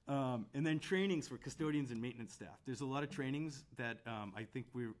 And then trainings for custodians and maintenance staff. There's a lot of trainings that I think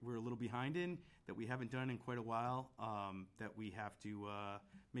we're a little behind in, that we haven't done in quite a while, that we have to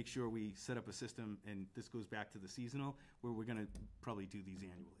make sure we set up a system, and this goes back to the seasonal, where we're going to probably do these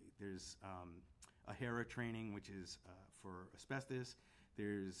annually. There's a HERA training, which is for asbestos.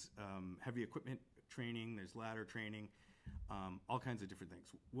 There's heavy equipment training. There's ladder training. All kinds of different things.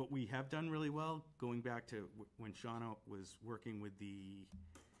 What we have done really well, going back to when Shauna was working with the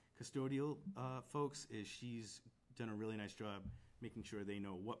custodial folks, is she's done a really nice job making sure they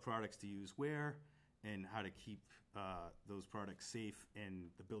know what products to use where and how to keep those products safe and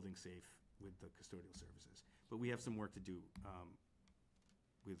the building safe with the custodial services. But we have some work to do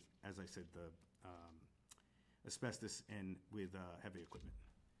with, as I said, the asbestos and with heavy equipment.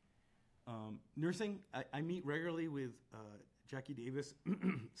 Nursing, I meet regularly with Jackie Davis,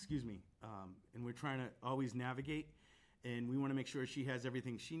 excuse me, and we're trying to always navigate, and we want to make sure she has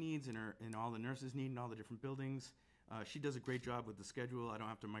everything she needs and all the nurses need in all the different buildings. She does a great job with the schedule. I don't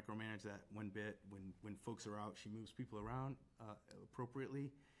have to micromanage that one bit. When folks are out, she moves people around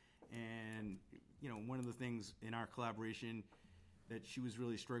appropriately. And, one of the things in our collaboration that she was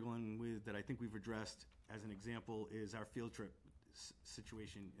really struggling with that I think we've addressed as an example is our field trip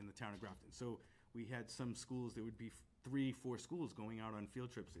situation in the town of Grafton. So we had some schools, there would be 3-4 schools going out on field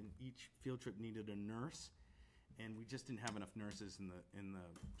trips, and each field trip needed a nurse, and we just didn't have enough nurses in the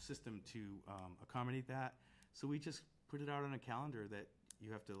system to accommodate that. So we just put it out on a calendar that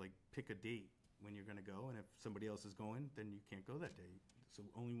you have to pick a date when you're going to go, and if somebody else is going, then you can't go that day. So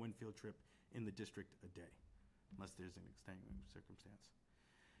only one field trip in the district a day, unless there's an extenuating circumstance.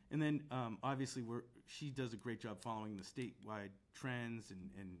 And then obviously she does a great job following the statewide trends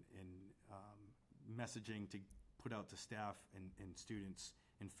and messaging to put out to staff and students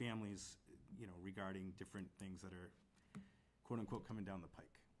and families, regarding different things that are quote unquote coming down the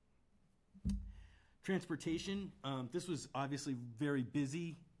pike. Transportation, this was obviously very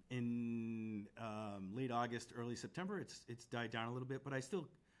busy in late August, early September. It's died down a little bit, but I still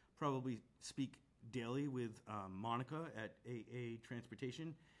probably speak daily with Monica at AA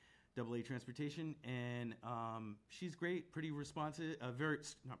Transportation, and she's great, pretty responsive, not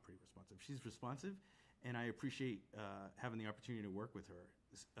pretty responsive, she's responsive, and I appreciate having the opportunity to work with her.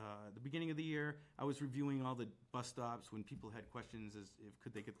 The beginning of the year, I was reviewing all the bus stops when people had questions as if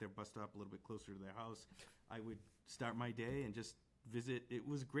could they get their bus stop a little bit closer to their house. I would start my day and just visit. It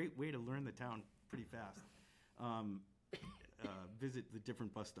was a great way to learn the town pretty fast. Visit the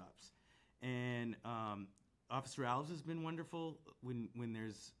different bus stops. And Officer Alves has been wonderful when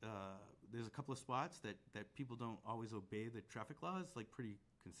there's a couple of spots that people don't always obey the traffic laws pretty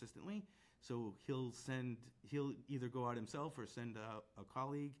consistently. So he'll either go out himself or send a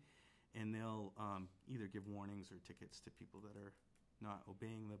colleague, and they'll either give warnings or tickets to people that are not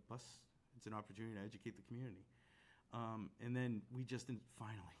obeying the bus. It's an opportunity to educate the community. And then we just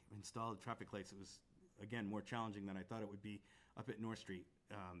finally installed traffic lights. It was, again, more challenging than I thought it would be. Up at North Street,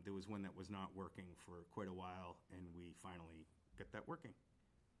 there was one that was not working for quite a while, and we finally got that working.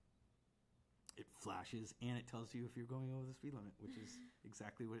 It flashes, and it tells you if you're going over the speed limit, which is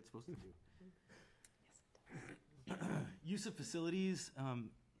exactly what it's supposed to do. Use of facilities.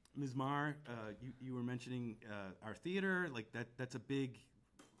 Ms. Marr, you were mentioning our theater. That's a big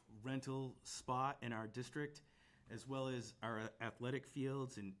rental spot in our district, as well as our athletic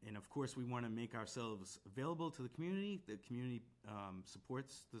fields. And of course, we want to make ourselves available to the community. The community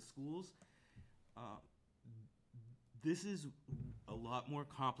supports the schools. This is a lot more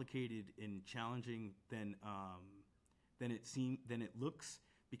complicated and challenging than it looks,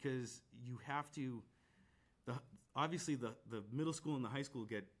 because you have to. Obviously, the middle school and the high school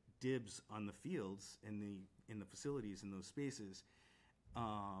get dibs on the fields and in the facilities in those spaces.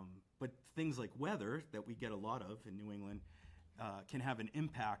 But things like weather, that we get a lot of in New England, can have an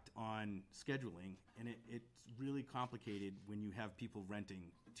impact on scheduling, and it's really complicated when you have people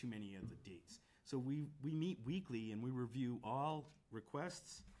renting too many of the dates. So we meet weekly and we review all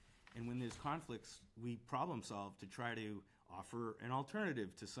requests, and when there's conflicts, we problem solve to try to offer an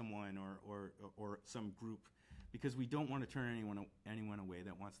alternative to someone or some group, because we don't want to turn anyone away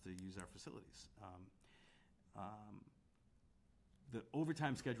that wants to use our facilities. The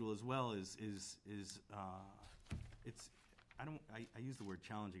overtime schedule as well is it's I use the word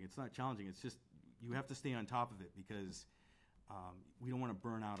challenging. It's not challenging. It's just you have to stay on top of it, because we don't want to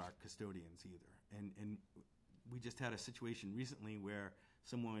burn out our custodians either. And we just had a situation recently where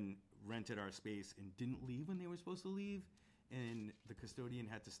someone rented our space and didn't leave when they were supposed to leave, and the custodian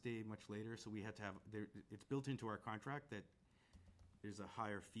had to stay much later. So we had to have it's built into our contract that there's a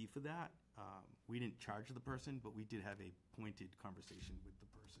higher fee for that. We didn't charge the person, but we did have a pointed conversation with the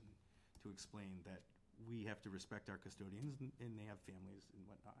person to explain that we have to respect our custodians, and they have families and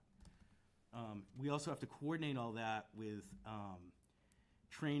whatnot. We also have to coordinate all that with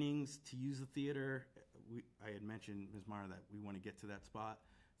trainings to use the theater. I had mentioned, Ms. Mara, that we want to get to that spot.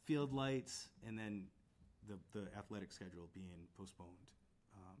 Field lights, and then the athletic schedule being postponed.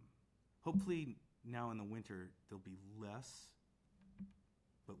 Hopefully now in the winter there'll be less,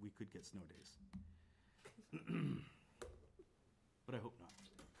 but we could get snow days. But I hope not.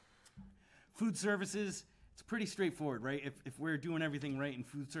 Food services, it's pretty straightforward, right? If we're doing everything right in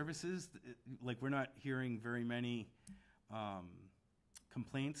food services, like, we're not hearing very many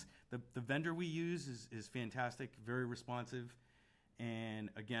complaints. The vendor we use is fantastic, very responsive. And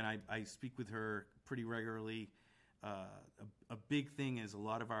again, I speak with her pretty regularly. A big thing is a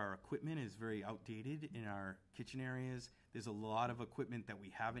lot of our equipment is very outdated in our kitchen areas. There's a lot of equipment that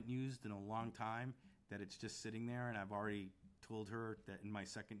we haven't used in a long time, that it's just sitting there. And I've already told her that in my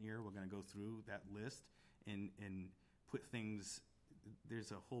second year, we're going to go through that list and put things.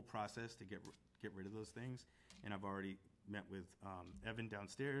 There's a whole process to get rid of those things. And I've already met with Evan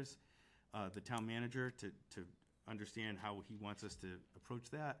downstairs, the town manager, to understand how he wants us to approach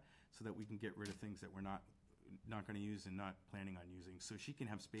that, so that we can get rid of things that we're not going to use and not planning on using, so she can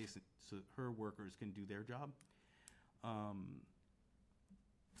have space so her workers can do their job.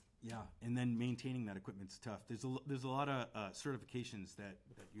 Yeah, and then maintaining that equipment's tough. There's a lot of certifications that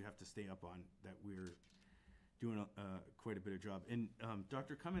you have to stay up on, that we're doing quite a bit of job. And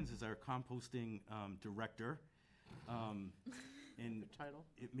Dr. Cummins is our composting director. And Title?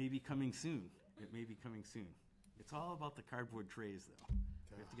 it may be coming soon. It's all about the cardboard trays, though.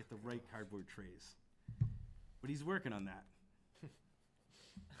 We have to get the right cardboard trays. But he's working on that.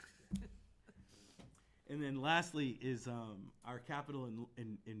 And then lastly is our capital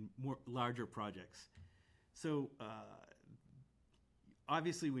in more larger projects. So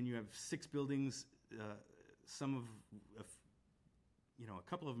obviously, when you have 6 buildings, a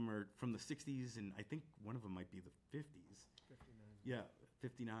couple of them are from the 60s, and I think one of them might be the 50s. 59. Yeah,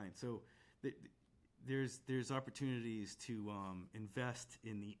 59. So there's opportunities to invest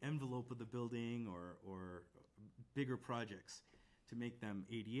in the envelope of the building or bigger projects to make them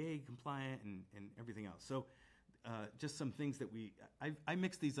ADA compliant and everything else. So just some things that I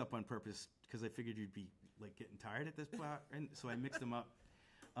mixed these up on purpose, because I figured you'd be like getting tired at this point, and so I mixed them up.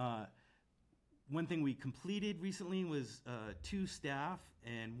 One thing we completed recently was 2 staff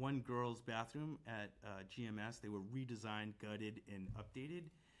and 1 girls' bathroom at GMS. They were redesigned, gutted, and updated,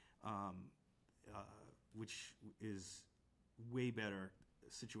 which is way better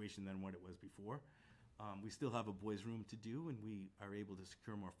situation than what it was before. We still have a boys' room to do, and we are able to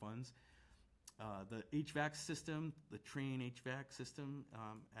secure more funds. The HVAC system, the Trane HVAC system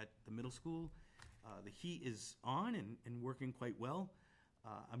at the middle school, the heat is on and working quite well.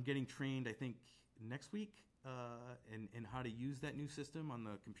 I'm getting trained, I think, next week in how to use that new system on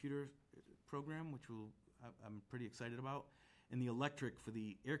the computer program, which I'm pretty excited about. And the electric for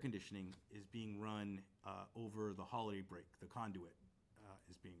the air conditioning is being run over the holiday break. The conduit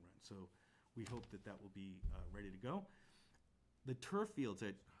is being run. So we hope that will be ready to go. The turf fields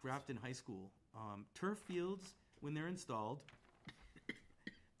at Grafton High School. Turf fields, when they're installed,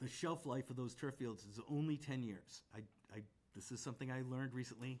 the shelf life of those turf fields is only 10 years. I this is something I learned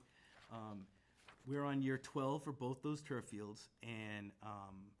recently. We're on year 12 for both those turf fields, and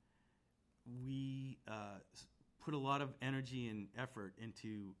we put a lot of energy and effort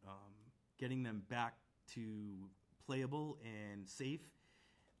into getting them back to playable and safe.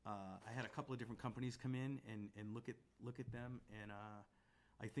 I had a couple of different companies come in and look at them, and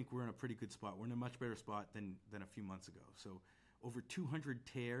I think we're in a pretty good spot. We're in a much better spot than a few months ago. So over 200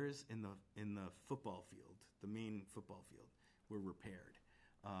 tears in the football field, the main football field, were repaired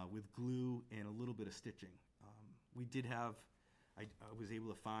with glue and a little bit of stitching. We did have, I was able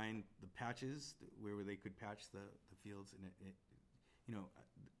to find the patches where they could patch the fields, and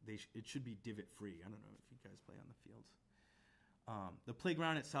it should be divot free. I don't know if you guys play on the fields. The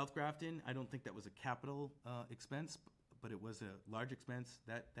playground at South Grafton, I don't think that was a capital expense, but it was a large expense.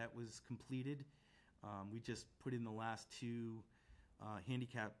 That was completed. We just put in the last two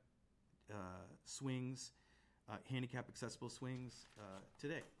handicap swings, handicap accessible swings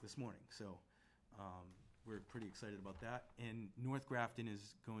this morning. So we're pretty excited about that. And North Grafton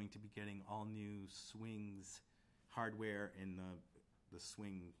is going to be getting all new swings hardware and the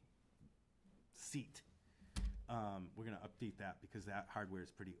swing seat. We're going to update that because that hardware is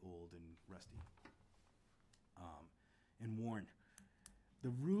pretty old and rusty and worn.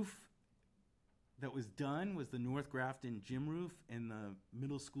 The roof that was done was the North Grafton gym roof and the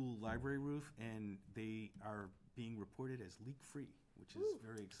middle school library roof, and they are being reported as leak-free, which is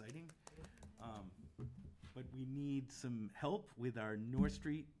very exciting. But we need some help with our North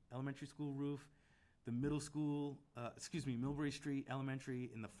Street Elementary School roof, the middle school, Millbury Street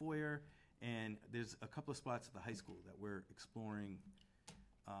Elementary in the foyer, and there's a couple of spots at the high school that we're exploring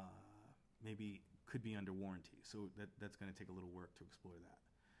maybe could be under warranty. So that's going to take a little work to explore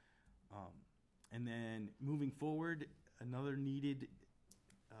that. And then moving forward, another needed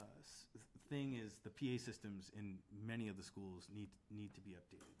thing is the PA systems in many of the schools need to be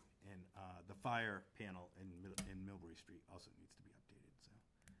updated. And the fire panel in Millbury Street also needs to be updated. So,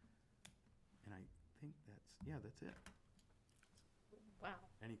 and I think that's it. Wow.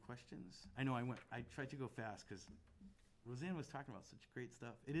 Any questions? I know I tried to go fast because Roseanne was talking about such great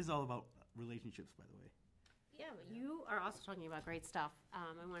stuff. It is all about relationships, by the way. Yeah, but you are also talking about great stuff.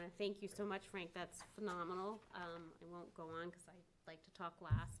 I want to thank you so much, Frank. That's phenomenal. I won't go on because I like to talk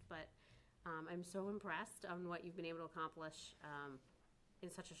last, but I'm so impressed on what you've been able to accomplish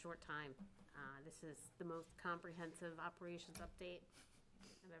in such a short time. This is the most comprehensive operations update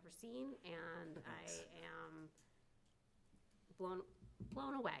I've ever seen, and I am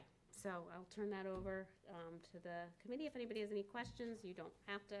blown away. So I'll turn that over to the committee. If anybody has any questions, you don't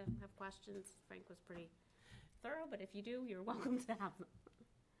have to have questions. Frank was pretty thorough, but if you do, you're welcome to have them.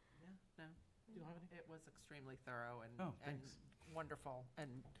 No. You don't have any? It was extremely thorough and Thanks. wonderful, and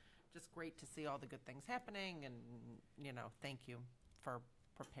just great to see all the good things happening. And thank you for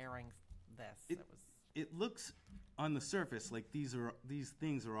preparing this. It looks on the surface like these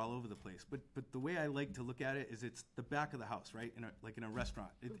things are all over the place, but the way I like to look at it is it's the back of the house, right? Like in a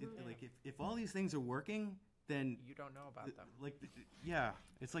restaurant. Like if all these things are working, then You don't know about them.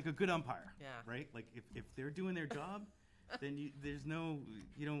 it's like a good umpire, Yeah. right? Like if they're doing their job, then you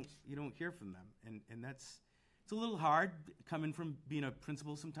don't hear from them, and it's a little hard coming from being a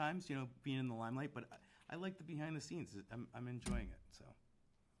principal sometimes, being in the limelight. But I like the behind the scenes. I'm enjoying it. So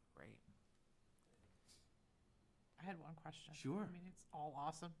Great. I had one question. Sure. I mean, it's all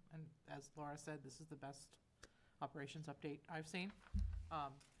awesome, and as Laura said, this is the best operations update I've seen.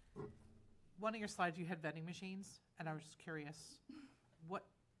 One of your slides, you had vending machines, and I was just curious,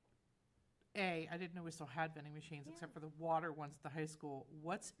 I didn't know we still had vending machines, except for the water ones at the high school.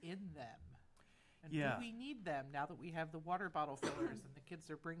 What's in them? And Yeah. do we need them now that we have the water bottle fillers and the kids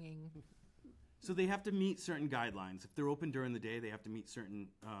are bringing? So they have to meet certain guidelines. If they're open during the day, they have to meet certain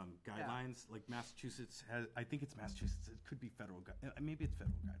guidelines. Like Massachusetts has, I think it's Massachusetts. It could be federal. Maybe it's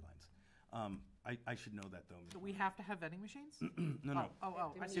federal guidelines. I should know that though. Do we have to have vending machines? No.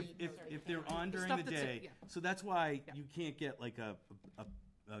 Oh, I see. If they're on during stuff the that's in- day, yeah. so that's why Yeah. you can't get like a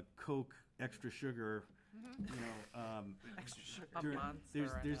Coke extra sugar. Extra sugar. A During- Monster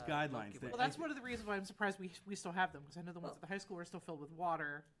and there's a guidelines Milky that- Way. Well, that's one of the reasons why I'm surprised we still have them, because I know the ones at the high school are still filled with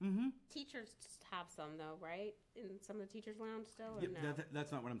water. Teachers have some though, right? In some of the teachers' lounge still, or Yeah, no?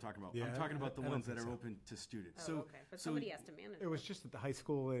 that's not what I'm talking about. Yeah, I'm talking about the I don't ones that think are so. open to students. Oh, So okay, but so somebody has to manage It was just at the high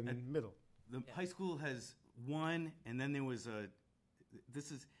school and middle. the high school has one, and then there was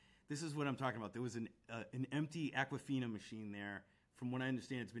this is what I'm talking about. There was an empty Aquafina machine there. From what I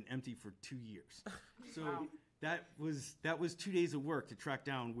understand, it's been empty for 2 years. So that was 2 days of work to track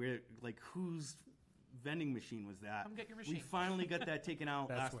down where, like, who's vending machine was that. Come get your We machine. finally got that taken out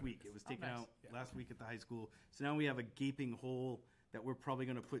That's last what it week. is. It was Oh, taken nice. out Yeah. last week at the high school. So now we have a gaping hole that we're probably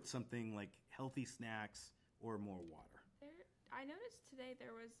going to put something like healthy snacks or more water. I noticed today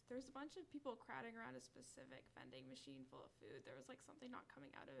there's a bunch of people crowding around a specific vending machine full of food. There was like something not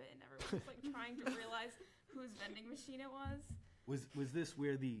coming out of it, and everyone was like trying to realize whose vending machine it was. Was this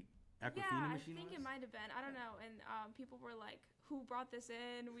where the Aquafina Yeah, I machine think was? it might have been. I don't know. And people were like, "Who brought this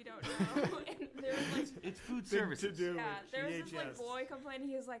in? We don't know." And there was like, It's food Big services. to-do yeah, at there was this like GHS. boy complaining.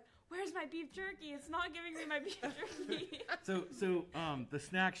 He was like, "Where's my beef jerky? It's not giving me my beef jerky." So the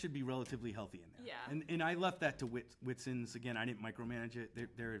snacks should be relatively healthy in there. Yeah. And I left that to Whitson's. Again, I didn't micromanage it.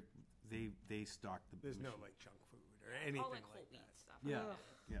 They stock the There's no machine. like junk food or anything All like like whole wheat that. stuff. Yeah. Ugh.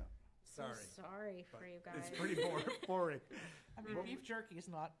 Yeah. Sorry. So sorry for you guys. It's pretty boring. I mean, beef jerky is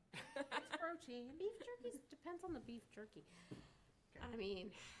not. It's protein. Beef jerky depends on the beef jerky. I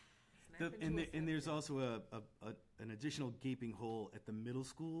mean, And there's also an additional gaping hole at the middle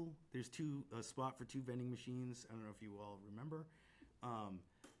school. There's a spot for 2 vending machines. I don't know if you all remember.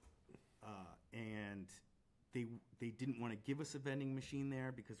 And they didn't want to give us a vending machine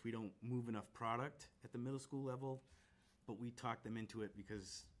there because we don't move enough product at the middle school level. But we talked them into it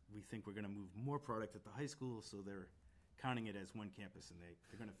because we think we're going to move more product at the high school, so they're counting it as one campus, and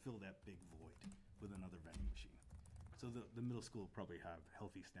they're going to fill that big void with another vending machine. So the middle school will probably have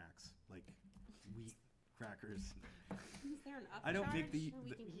healthy snacks like wheat, crackers. is there an upcharge I don't make so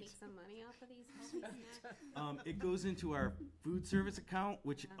we can make some money off of these healthy snacks? It goes into our food service account,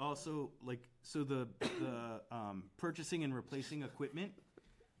 which also the purchasing and replacing equipment.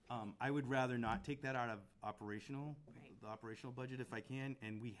 I would rather not take that out of the operational budget if I can,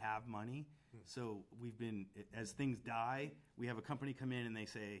 and we have money. So we've been, as things die, we have a company come in and they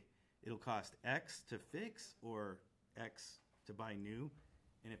say it'll cost X to fix or X to buy new,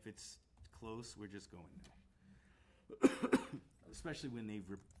 and if it's close, we're just going new. Especially when they've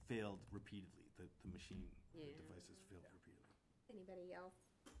failed repeatedly, the machine Yeah. devices failed repeatedly. Anybody else?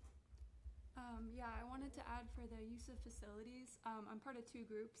 Yeah, I wanted to add for the use of facilities. I'm part of 2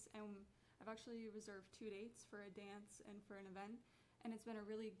 groups, and I've actually reserved 2 dates for a dance and for an event. And it's been a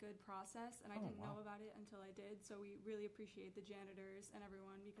really good process, and I Oh, didn't know wow. about it until I did. So we really appreciate the janitors and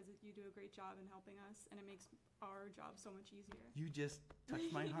everyone because you do a great job in helping us, and it makes our job so much easier. You just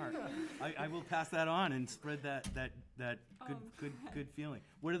touched my heart. I will pass that on and spread that good feeling.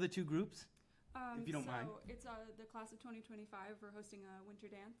 What are the 2 groups? If you don't so mind. it's the class of 2025. We're hosting a winter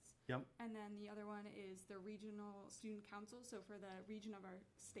dance. Yep. And then the other one is the regional student council. So for the region of our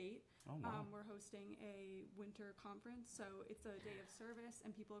state, Oh, wow. we're hosting a winter conference. So it's a day of service,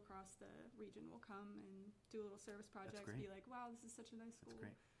 and people across the region will come and do little service projects. great. Be like, wow, this is such a nice school.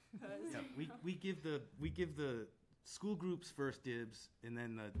 Great. 'Cause, Yeah, we give the school groups first dibs, and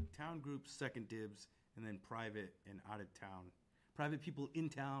then the town groups second dibs, and then private and out of town. Private people in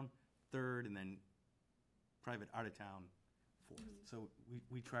town third, and then private out of town fourth. So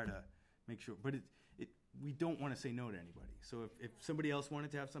we try to make sure, but we don't want to say no to anybody. So if somebody else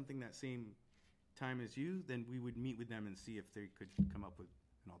wanted to have something that same time as you, then we would meet with them and see if they could come up with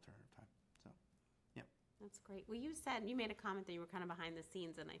an alternative time. So, yeah. That's great. Well, you made a comment that you were kind of behind the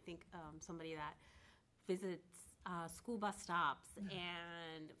scenes, and I think somebody that visits school bus stops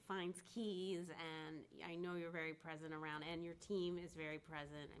and finds keys, and I know you're very present around, and your team is very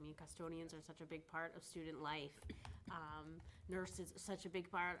present. I mean, custodians are such a big part of student life. Nurses are such a big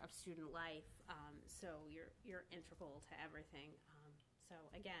part of student life. So you're integral to everything. So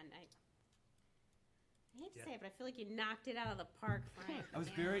again, I hate to say it, but I feel like you knocked it out of the park, Frank. I was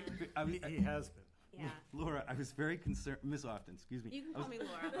He has been. Yeah. Laura, I was very concerned, Miss Often, excuse me. You can I was- call me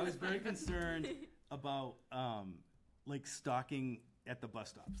Laura. I was very concerned about like stalking at the bus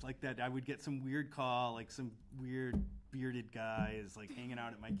stops, like that I would get some weird call, like some weird bearded guy is like hanging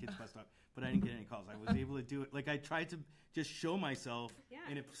out at my kid's bus stop, but I didn't get any calls. I was able to do it. Like I tried to just show myself, Yeah.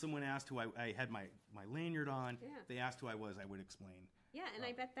 and if someone asked who I had my lanyard on, Yeah. they asked who I was, I would explain. Yeah, and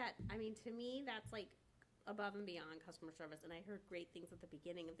I bet that, I mean, to me, that's like above and beyond customer service. And I heard great things at the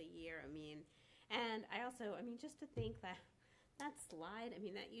beginning of the year. I mean, and I also, I mean, just to think that slide, I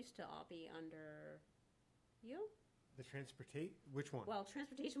mean, that used to all be under you? The transportation, which one? Well,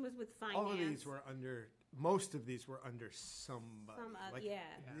 transportation was with finance. All of these were under, most of these were under somebody. Yeah.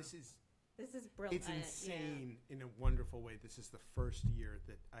 This is, This is brilliant. it's insane in a wonderful way. This is the first year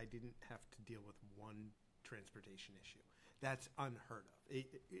that I didn't have to deal with one transportation issue. That's unheard of.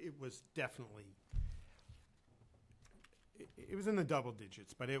 It was definitely, it was in the double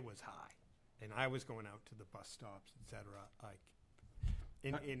digits, but it was high. And I was going out to the bus stops, et cetera.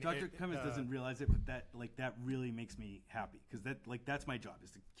 Dr. Cummins doesn't realize it, but that really makes me happy because that's my job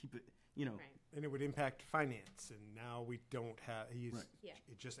is to you know, Right. And it would impact finance, and now we don't have, Right. Yeah.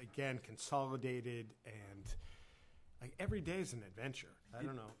 it just, again, consolidated, and like every day is an adventure. I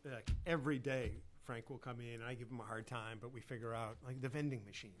don't know, like every day Frank will come in, I give him a hard time, but we figure out, like the vending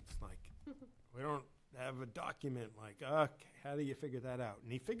machines, like we don't have a document, like, okay, how do you figure that out?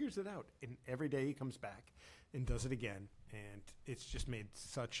 And he figures it out, and every day he comes back and does it again, and it's just made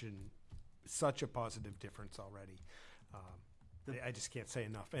such a positive difference already. I just can't say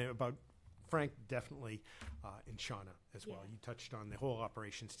enough. And about Frank, definitely, and Shauna as well. Yeah. You touched on the whole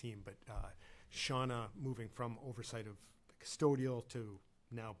operations team, but Shauna moving from oversight of the custodial to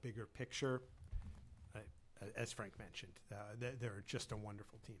now bigger picture, as Frank mentioned, they're just a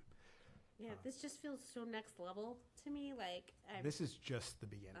wonderful team. Yeah, this just feels so next level to me. Like, This is just the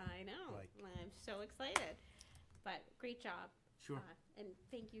beginning. I know. like- I'm so excited. But great job. Sure. And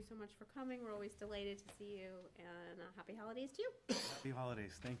thank you so much for coming. We're always delighted to see you. And happy holidays to you. Happy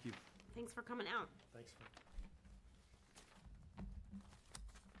holidays. Thank you. Thanks for coming out. Thanks, Frank.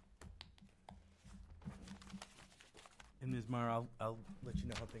 And Ms. Mara, I'll let you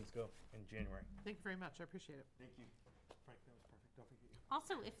know how things go in January. Thank you very much. I appreciate it. Thank you. Frank, that was perfect. Don't forget you.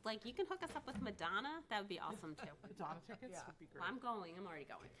 Also, if like you can hook us up with Madonna, that would be awesome too. Madonna tickets would be great. I'm going. I'm already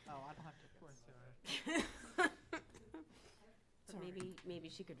going. Oh, I don't have tickets. But maybe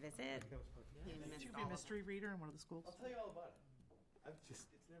she could visit. That was perfect. Maybe miss Should all be a of mystery reader in one of the schools. I'll tell you all about it. It's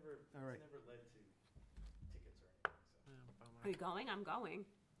never, All right. it's never led to tickets or anything. So. Are you going? I'm going.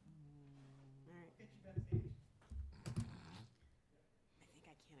 All right. Get you backstage. I think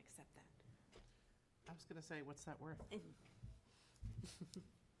I can't accept that. I was gonna say, what's that worth?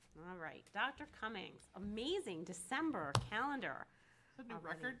 All right, Dr. Cummings, amazing December calendar. Is that a new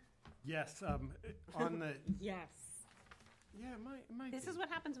Already. record? Yes, on the, Yes. yeah, it might This be. is what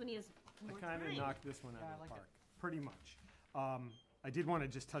happens when he has I more kind of time. knocked this one out Yeah, I of the like it. park, pretty much. I did want to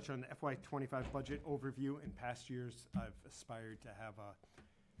just touch on the FY25 budget overview. In past years, I've aspired to have a,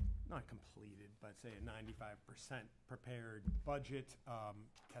 not completed, but say a 95% prepared budget.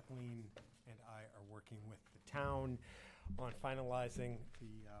 Kathleen and I are working with the town on finalizing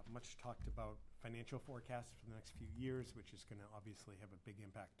the much talked about financial forecast for the next few years, which is going to obviously have a big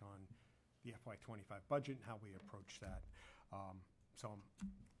impact on the FY25 budget and how we approach that. So I'm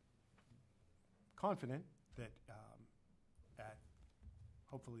confident that at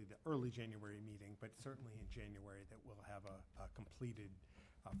hopefully the early January meeting, but certainly in January, that we'll have a completed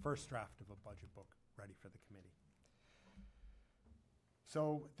first draft of a budget book ready for the committee.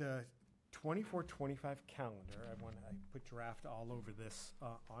 So the 24-25 calendar, I put draft all over this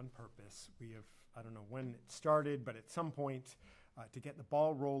on purpose. We have, I don't know when it started, but at some point to get the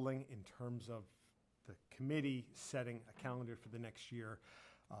ball rolling in terms of the committee setting a calendar for the next year.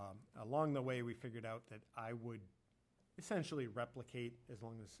 Along the way, we figured out that I would essentially replicate, as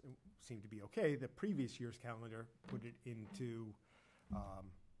long as it seemed to be okay, the previous year's calendar, put it into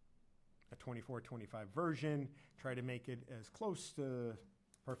a 24-25 version, try to make it as close to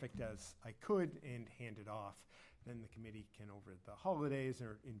perfect as I could, and hand it off. Then the committee can, over the holidays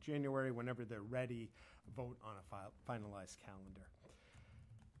or in January, whenever they're ready, vote on a finalized calendar.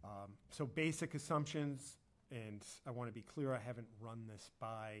 So basic assumptions, and I want to be clear, I haven't run this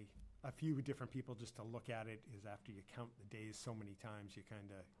by a few different people just to look at it, is after you count the days so many times, you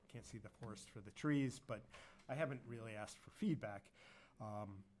kind of can't see the forest for the trees, but I haven't really asked for feedback.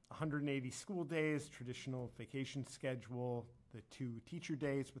 180 school days, traditional vacation schedule, the 2 teacher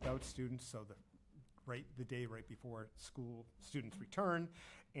days without students, so the day right before school students return,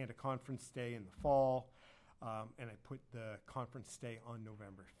 and a conference day in the fall. And I put the conference day on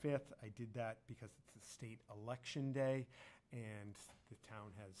November 5th. I did that because it's a state election day, and the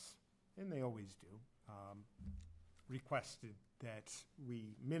town has, and they always do, requested that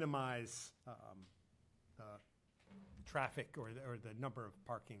we minimize the traffic or the number of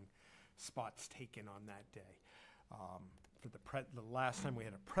parking spots taken on that day. For the last time we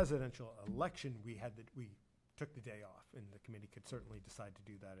had a presidential election, we took the day off, and the committee could certainly decide to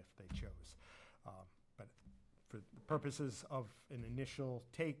do that if they chose. But for the purposes of an initial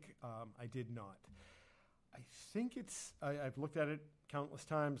take, I did not. I think I've looked at it countless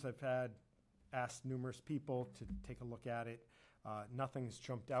times. I've asked numerous people to take a look at it. Nothing's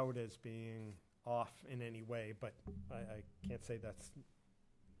jumped out as being off in any way, but I can't say that's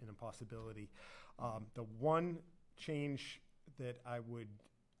an impossibility. The one change that I would,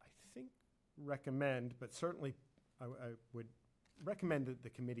 I think, recommend, but certainly I would recommend that the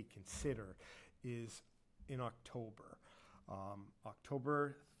committee consider, is in October.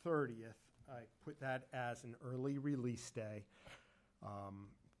 October 30th, I put that as an early release day.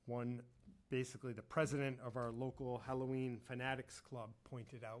 One basically the president of our local Halloween Fanatics Club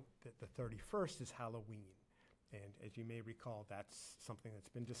pointed out that the 31st is Halloween. And as you may recall, that's something that's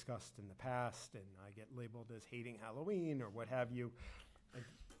been discussed in the past, and I get labeled as hating Halloween or what have you.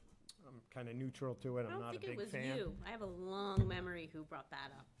 I'm kind of neutral to it. I I'm don't not a think it big was fan. you. I have a long memory who brought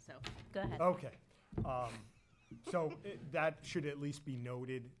that up, so go ahead. Okay. So that should at least be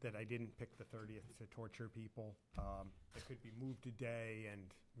noted that I didn't pick the 30th to torture people. It could be moved a day and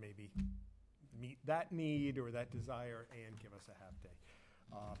maybe meet that need or that desire and give us a half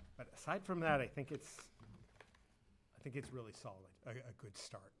day. But aside from that, I think it's really solid, a good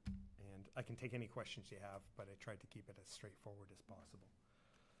start. And I can take any questions you have, but I tried to keep it as straightforward as possible.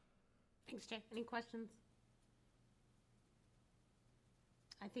 Thanks, Jay. Any questions?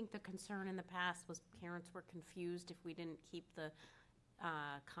 I think the concern in the past was parents were confused if we didn't keep the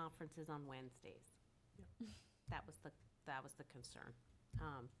conferences on Wednesdays. That was the concern.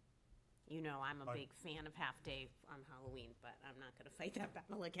 I'm a big fan of half day on Halloween, but I'm not going to fight that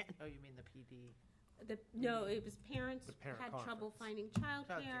battle again. Oh, you mean the PD? No, it was parents The parent had trouble conference. finding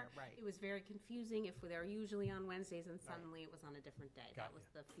childcare. Childcare, right. It was very confusing if they're usually on Wednesdays and suddenly it was on a different day. Got That was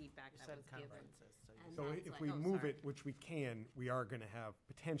the feedback You that said was given. conferences, so you And So that's if why- we oh, move sorry. it, which we can, we are going to have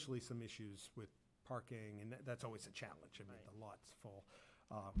potentially some issues with parking, and that's always a challenge. I mean, Right. the lot's full.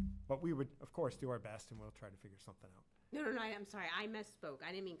 But we would, of course, do our best, and we'll try to figure something out. No, I'm sorry. I misspoke.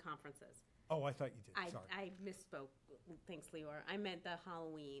 I didn't mean conferences. Oh, I thought you did. Sorry. I misspoke. Thanks, Leora. I meant the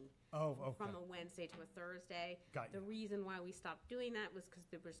Halloween. Oh, okay. From a Wednesday to a Thursday. Got The you. reason why we stopped doing that was because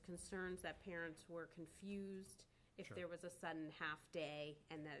there was concerns that parents were confused if Sure. there was a sudden half day,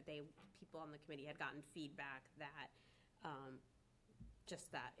 and that people on the committee had gotten feedback that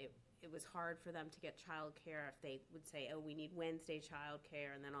just that it was hard for them to get childcare if they would say, oh, we need Wednesday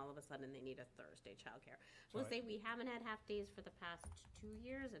childcare, and then all of a sudden they need a Thursday childcare. I will So say we haven't had half days for the past 2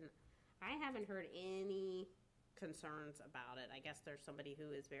 years, and I haven't heard any concerns about it. I guess there's somebody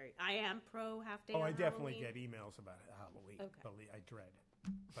who is I am pro half day Oh, on I definitely Halloween. get emails about Halloween. Okay. I dread.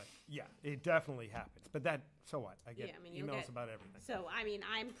 But yeah, it definitely happens. But so what? I get Yeah, I mean, you'll emails get- about everything. So, I mean,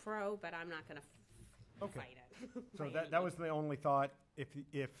 I'm pro, but I'm not going to Okay. fight it. So by that any was the only thought.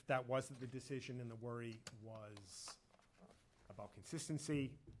 If that wasn't the decision and the worry was about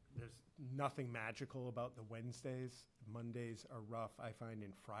consistency, there's nothing magical about the Wednesdays. Mondays are rough, I find,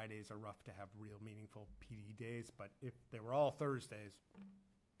 and Fridays are rough to have real meaningful PD days. But if they were all Thursdays,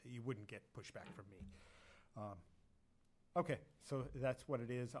 you wouldn't get pushback from me. Okay, so that's what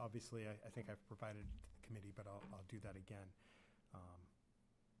it is. Obviously, I think I've provided it to the committee, but I'll do that again.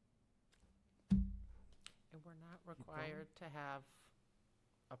 And we're not required to have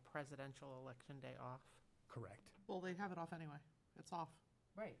a presidential election day off? Correct. Well, they have it off anyway. It's off.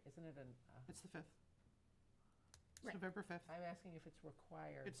 Right, isn't it It's the 5th. It's Right. November 5th. I'm asking if it's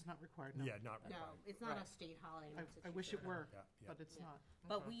required. It's not required, no. Yeah, not No, required. it's not a Right. state holiday. in I wish it Massachusetts. were, Yeah. but it's Yeah. not.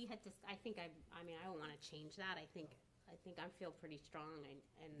 But Okay. we had to, I think I don't want to change that. I think I feel pretty strong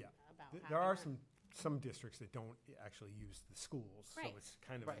and Yeah. about There having are that. some districts that don't actually use the schools, so Right. it's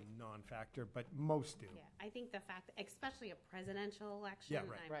kind of Right. a non-factor, but most do. Yeah, I think the fact, that especially a presidential election, Yeah,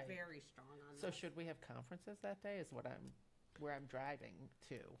 right. I'm Right. very strong on So that. should we have conferences that day is where I'm driving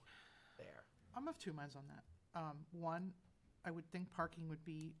to there. I'm of two minds on that. One, I would think parking would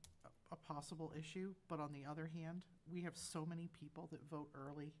be a possible issue, but on the other hand, we have so many people that vote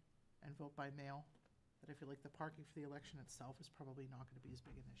early and vote by mail that I feel like the parking for the election itself is probably not going to be as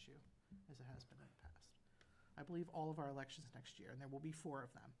big an issue as it has been in the past. I believe all of our elections next year, and there will be 4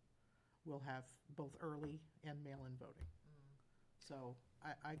 of them, will have both early and mail-in voting. So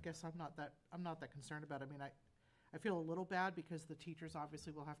I guess I'm not that concerned about it. I mean, I feel a little bad because the teachers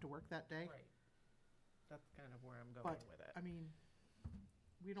obviously will have to work that day. Right. That's kind of where I'm going But, with it. I mean,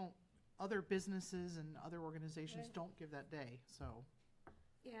 other businesses and other organizations Right. don't give that day, so.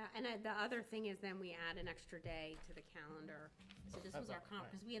 Yeah, and the other thing is then we add an extra day to the calendar. So this was our Okay,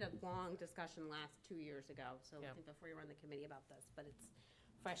 because we had a long discussion last 2 years ago, so Yeah. I think before you were on the committee about this, but it's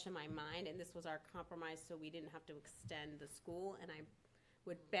fresh in my mind, and this was our compromise, so we didn't have to extend the school, and I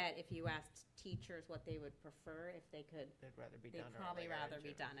would bet if you asked teachers what they would prefer, if they could, They'd rather be they'd done probably earlier in rather be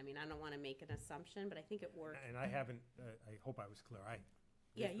June. done. I mean, I don't want to make an assumption, but I think it worked. And I haven't, I hope I was clear.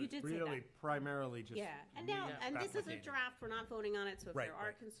 Yeah, this you was did say really that. primarily just. Yeah, and me now, and this is a replicating. draft, we're not voting on it, so if Right, there are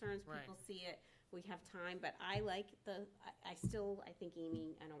right. concerns, Right. people see it, we have time, but I like I think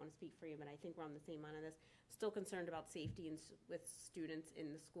Amy, I don't wanna speak for you, but I think we're on the same line on this, still concerned about safety and with students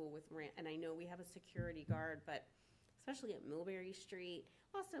in the school with and I know we have a security guard, but especially at Millbury Street,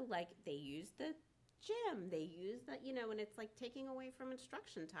 also like, they use the gym, they use and it's like taking away from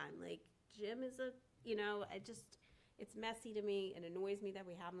instruction time, like, gym is it's messy to me. It annoys me that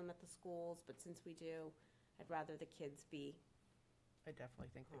we have them at the schools, but since we do, I'd rather the kids be. I definitely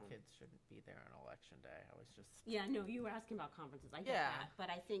think the kids shouldn't be there on election day. I was just, Yeah, no, you were asking about conferences. I get Yeah. that, but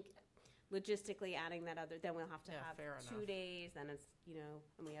I think logistically adding that other, then we'll have to Yeah, have fair 2 enough. days, then it's,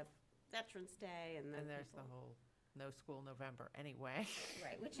 and we have Veterans Day, and then and there's the people- whole no school November anyway.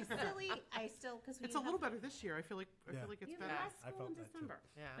 right, which is silly. I still because we It's a have, little better this year. I feel like Yeah. it's we have better. less I school in felt that too. December,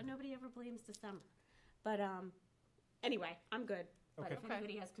 Yeah. but nobody ever blames December. But anyway, I'm good. But Okay. if Okay.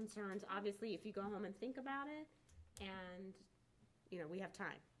 anybody has concerns, obviously, if you go home and think about it, and we have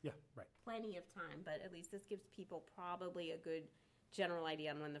time. Yeah, right. Plenty of time, but at least this gives people probably a good general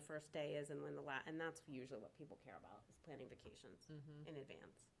idea on when the first day is and when the and that's usually what people care about is planning vacations in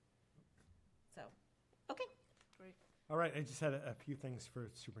advance. So, okay. Great. All right, I just had a few things for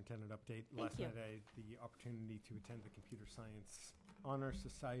superintendent update. Last you. night I had the opportunity to attend the Computer Science Honor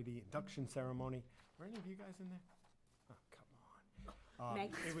Society induction ceremony. Were any of you guys in there? Oh, come on.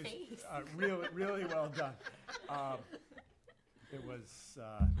 Meg's it was face. really, really well done. It was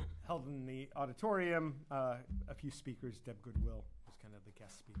held in the auditorium. A few speakers. Deb Goodwill was kind of the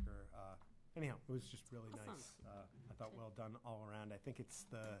guest speaker. Anyhow, it was just really Awesome. nice. I thought well done all around. I think it's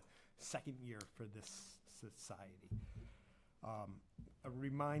the second year for this society. A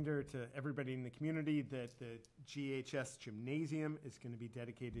reminder to everybody in the community that the GHS Gymnasium is going to be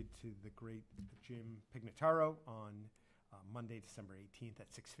dedicated to the great Jim Pignataro on Monday, December 18th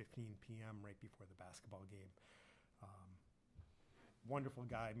at 6:15 p.m. right before the basketball game. Wonderful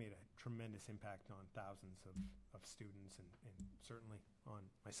guy, made a tremendous impact on thousands of students and certainly on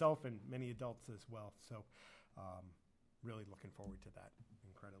myself and many adults as well. So really looking forward to that.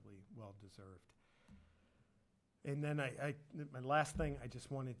 Incredibly well-deserved. And then my last thing, I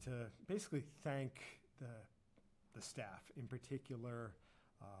just wanted to basically thank the staff, in particular,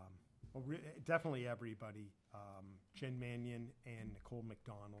 definitely everybody. Jen Mannion and Nicole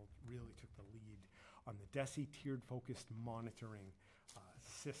McDonald really took the lead on the DESE tiered focused monitoring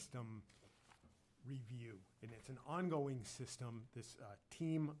system review. And it's an ongoing system. This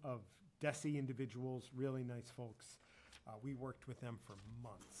team of DESE individuals, really nice folks, we worked with them for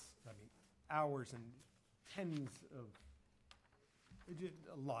months. I mean, hours and tens of,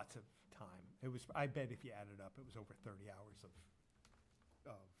 lots of time. It was, I bet if you added up, it was over 30 hours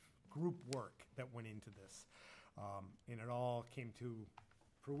of group work that went into this. And it all came to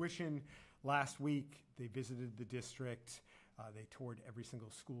fruition last week. They visited the district. They toured every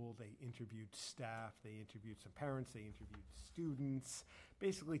single school. They interviewed staff. They interviewed some parents. They interviewed students,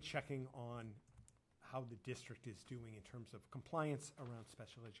 basically checking on how the district is doing in terms of compliance around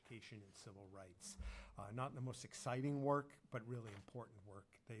special education and civil rights. Not the most exciting work, but really important work.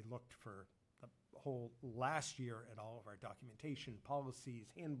 They looked for the whole last year at all of our documentation, policies,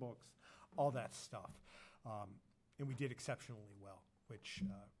 handbooks, all that stuff. And we did exceptionally well, which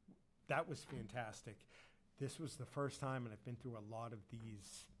that was fantastic. This was the first time, and I've been through a lot of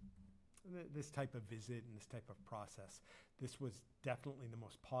this type of visit and this type of process. This was definitely the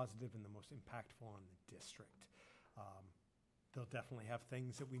most positive and the most impactful on the district. They'll definitely have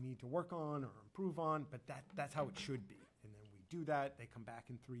things that we need to work on or improve on, but that's how it should be. And then we do that, they come back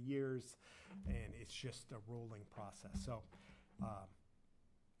in 3 years, and it's just a rolling process. So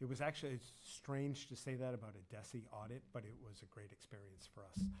it was actually, it's strange to say that about a DESE audit, but it was a great experience for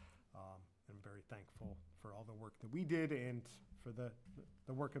us. I'm very thankful for all the work that we did and for the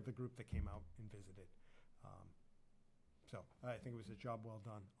work of the group that came out and visited. So I think it was a job well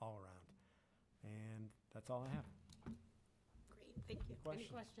done all around. And that's all I have. Great, thank you. Any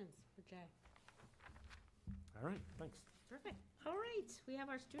questions for Jay? All right, thanks. Terrific. All right, we have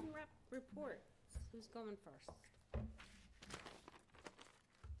our student rep report. Who's going first?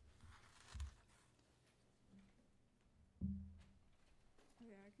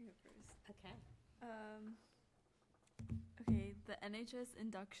 Okay, I can go first. Okay. Okay, the NHS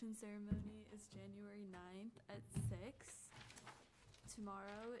induction ceremony is January 9th at 6.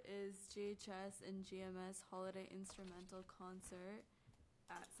 Tomorrow is GHS and GMS Holiday Instrumental Concert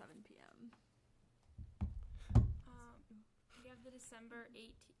at 7 p.m. We have the December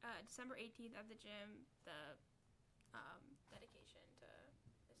 18th at the gym, the dedication to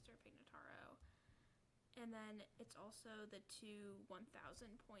Mr. Pignataro. And then it's also the 2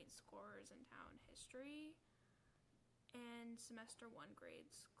 1,000-point scorers in town history. And semester 1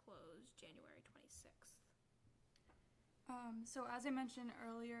 grades close January 26th. So as I mentioned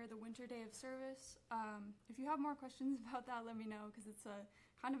earlier, the winter day of service, if you have more questions about that, let me know, because it's a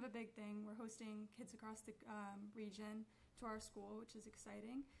kind of a big thing. We're hosting kids across the region to our school, which is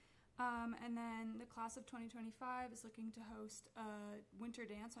exciting. And then the class of 2025 is looking to host a winter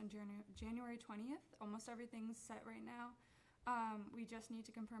dance on January 20th. Almost everything's set right now. We just need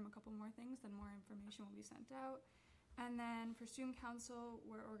to confirm a couple more things, then more information will be sent out. And then for student council,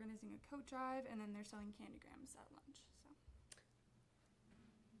 we're organizing a coat drive, and then they're selling candygrams at lunch. So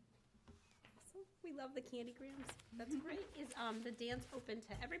Awesome. We love the candygrams. That's great. Is the dance open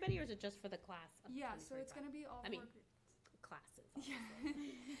to everybody, or is it just for the class? Of yeah, so it's 2025? going to be all I mean, four grades. classes. Yeah.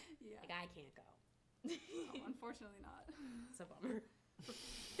 obviously. Yeah. Like I can't go. Oh, unfortunately not. It's a bummer.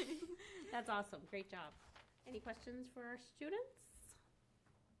 That's awesome. Great job. Any questions for our students?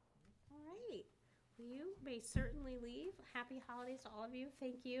 All right. Well, you may certainly leave. Happy holidays to all of you.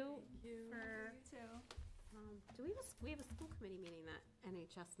 Thank you. Thank you. For- You too. Do we have a school committee meeting that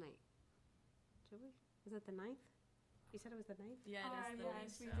NHS night? Do we? Is it the 9th? You said it was the 9th? Yeah, it is the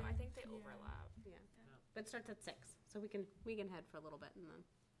yes, we So I did. think they Yeah. overlap. Yeah. But it starts at 6, so we can head for a little bit and then.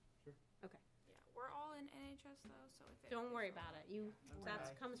 Yeah, we're all in NHS though, so if it Don't worry is about it. You that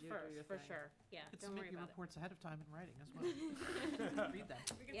Okay. comes You do first your for thing. sure. Yeah. Could Don't worry submit your about it. reports ahead of time in writing as well. Read them.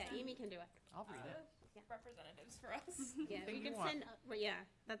 Yeah, Amy can do it. I'll read it. representatives for us. Yeah, Anything you you can want. send. Well, yeah,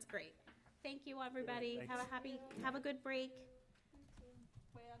 that's great. Thank you, everybody. thanks. Have a good break.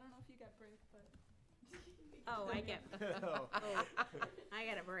 Wait, I don't know if you get break, but Oh, I get. Oh, I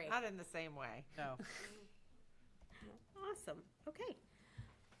got a break. Not in the same way. No. Awesome. Okay.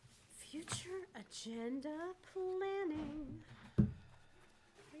 Future agenda planning. Here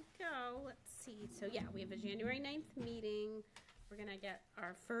we go. Let's see. So yeah, we have a January 9th meeting. We're gonna get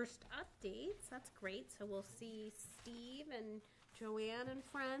our first updates. That's great. So we'll see Steve and Joanne and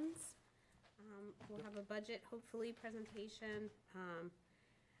friends. We'll have a budget, hopefully, presentation.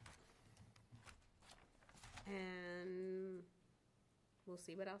 And we'll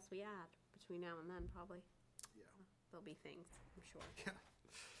see what else we add between now and then, probably. Yeah. There'll be things, I'm sure. Yeah.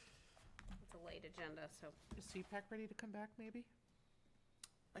 It's a late agenda, so. Is CPAC ready to come back, maybe?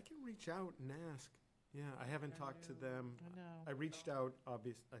 I can reach out and ask. Yeah, I haven't talked to them. I know. I reached out, I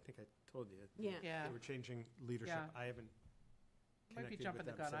think I told you. Yeah. Yeah. They were changing leadership. Yeah. I haven't Might be connected jumping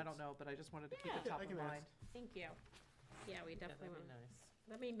with the them gun, I since. don't know, but I just wanted to keep Yeah. it top I of can mind. ask. Thank you. Yeah, we definitely That'd want. be nice.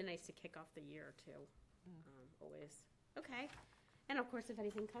 That may be nice to kick off the year too. Always. Okay. And of course, if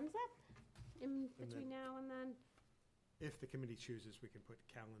anything comes up in And between now and then. If the committee chooses, we can put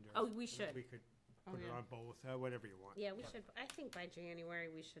calendar. Oh, we should. We could Oh, put it yeah. on both, whatever you want. Yeah, we should. I think by January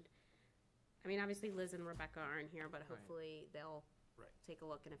we should. I mean, obviously Liz and Rebecca aren't here, but hopefully they'll Right. take a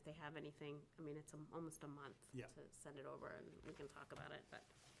look. And if they have anything, I mean, it's almost a month Yeah. to send it over, and we can talk about it. But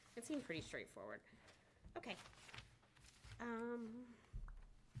it seemed pretty straightforward. Okay. Now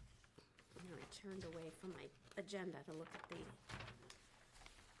I turned away from my agenda to look at the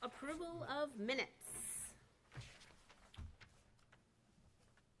approval of minutes.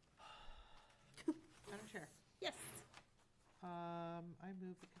 Madam Chair, Yes. I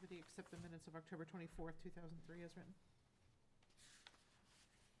move the committee accept the minutes of October 24th, 2003 as written.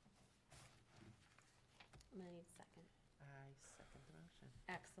 I'm gonna need a second. I second the motion.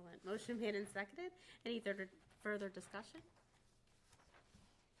 Excellent. Motion made and seconded. Any further discussion?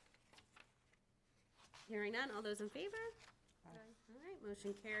 Hearing none. All those in favor? Aye. All right,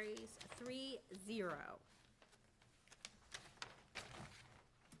 motion carries 3-0.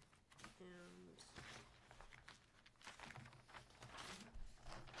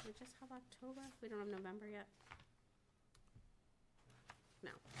 And we just have October? We don't have November yet?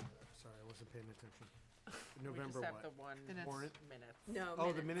 No. Sorry, I wasn't paying attention. We November just have what? the one Minutes. Warrant? minutes. No.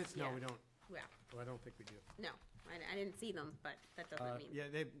 Oh, the minutes? No, yeah. we don't. Yeah, Oh, I don't think we do. no. I didn't see them, but that doesn't mean.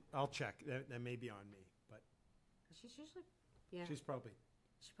 Yeah, I'll check. That may be on me, but She's usually, yeah, she's probably,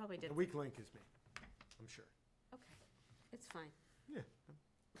 she probably did. the weak link is me, I'm sure. Okay, it's fine. Yeah,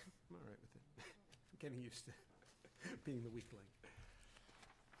 I'm all right with it. I'm getting used to being the weak link.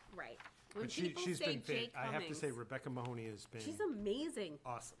 Right. When But people she's say been, Jay I have to say Cummings, Rebecca Mahoney has been she's amazing.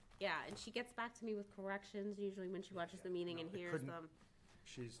 awesome. Yeah, and she gets back to me with corrections usually when she watches the meeting No, and I hears couldn't- them.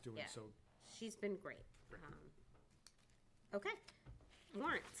 She's doing Yeah. so. She's been great. Okay,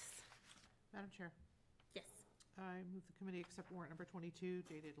 warrants. Madam Chair, Yes. I move the committee accept warrant number 22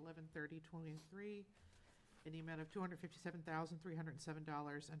 dated 11/30/23 in the amount of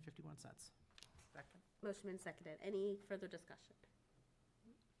 $257,307.51. Second. Motion been seconded. Any further discussion?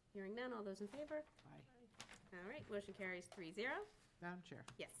 Hearing none. All those in favor? Aye. All right, motion carries 3-0. Madam Chair,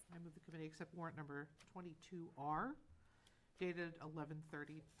 Yes. I move the committee accept warrant number 22R dated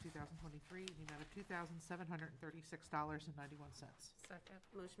 11/30/2023 in the amount of $2,736.91. Second.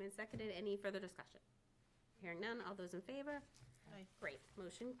 Motion been seconded. Any further discussion? Hearing none. All those in favor? Aye. Great.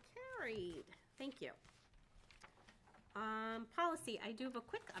 Motion carried. Thank you. Policy, I do have a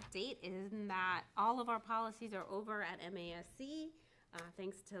quick update in that all of our policies are over at MASC,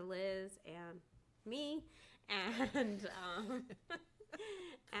 thanks to Liz and me. And,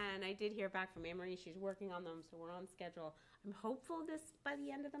 and I did hear back from Anne-Marie. She's working on them, so we're on schedule. I'm hopeful this by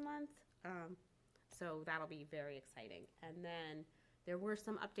the end of the month. So that'll be very exciting. And then there were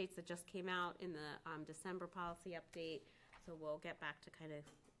some updates that just came out in the December policy update. So we'll get back to kind of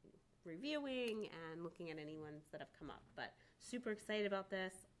reviewing and looking at any ones that have come up. But super excited about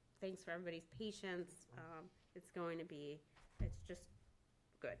this. Thanks for everybody's patience. It's going to be, it's just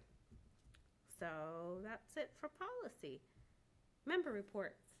good. So that's it for policy. Member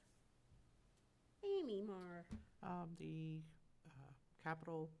reports. Amy Marr. The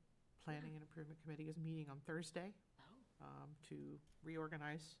Capital Planning and Improvement Committee is meeting on Thursday to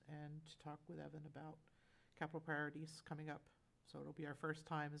reorganize and to talk with Evan about capital priorities coming up. So it'll be our first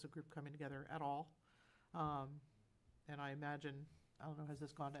time as a group coming together at all. And I imagine, I don't know, has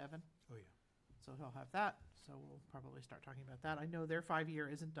this gone to Evan? Oh, yeah. So he'll have that. So we'll probably start talking about that. I know their 5-year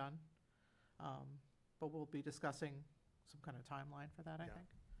isn't done, but we'll be discussing some kind of timeline for that, I Yeah. think.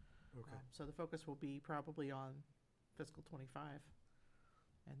 Okay. So the focus will be probably on fiscal '25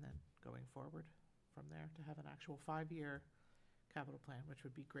 and then going forward from there to have an actual 5-year capital plan, which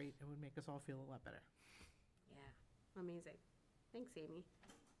would be great. It would make us all feel a lot better. Yeah, amazing. Thanks, Amy.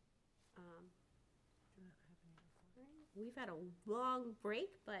 We've had a long break,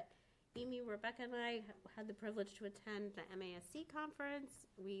 but Amy, Rebecca, and I had the privilege to attend the MASC conference.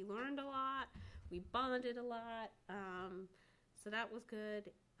 We learned a lot. We bonded a lot. So that was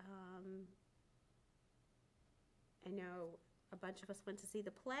good. I know a bunch of us went to see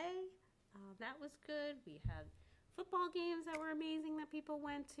the play. That was good. We had football games that were amazing that people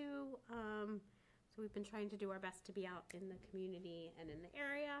went to. So we've been trying to do our best to be out in the community and in the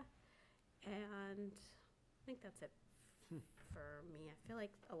area. And I think that's it for me. I feel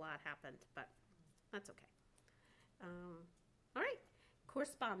like a lot happened, but that's okay. All right,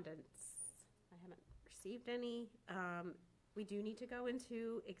 correspondence. I haven't received any. We do need to go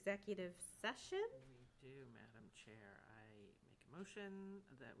into executive session. We do, Madam Chair. I make a motion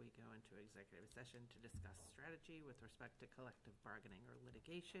that we go into executive session to discuss strategy with respect to collective bargaining or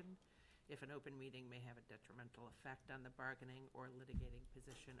litigation. If an open meeting may have a detrimental effect on the bargaining or litigating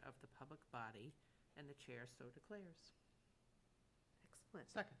position of the public body, and the chair so declares.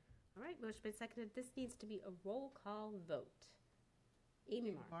 Excellent. Second. All right, motion been seconded. This needs to be a roll call vote.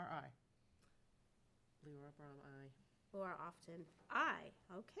 Amy Marr. Aye. Leora Brom, aye. Laura Often, aye.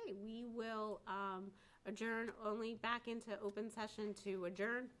 Okay, we will adjourn only back into open session to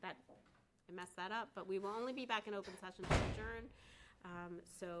adjourn. I messed that up, but we will only be back in open session to adjourn.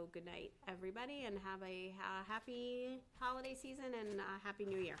 So good night, everybody, and have a happy holiday season and a happy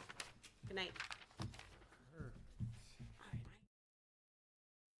new year. Good night.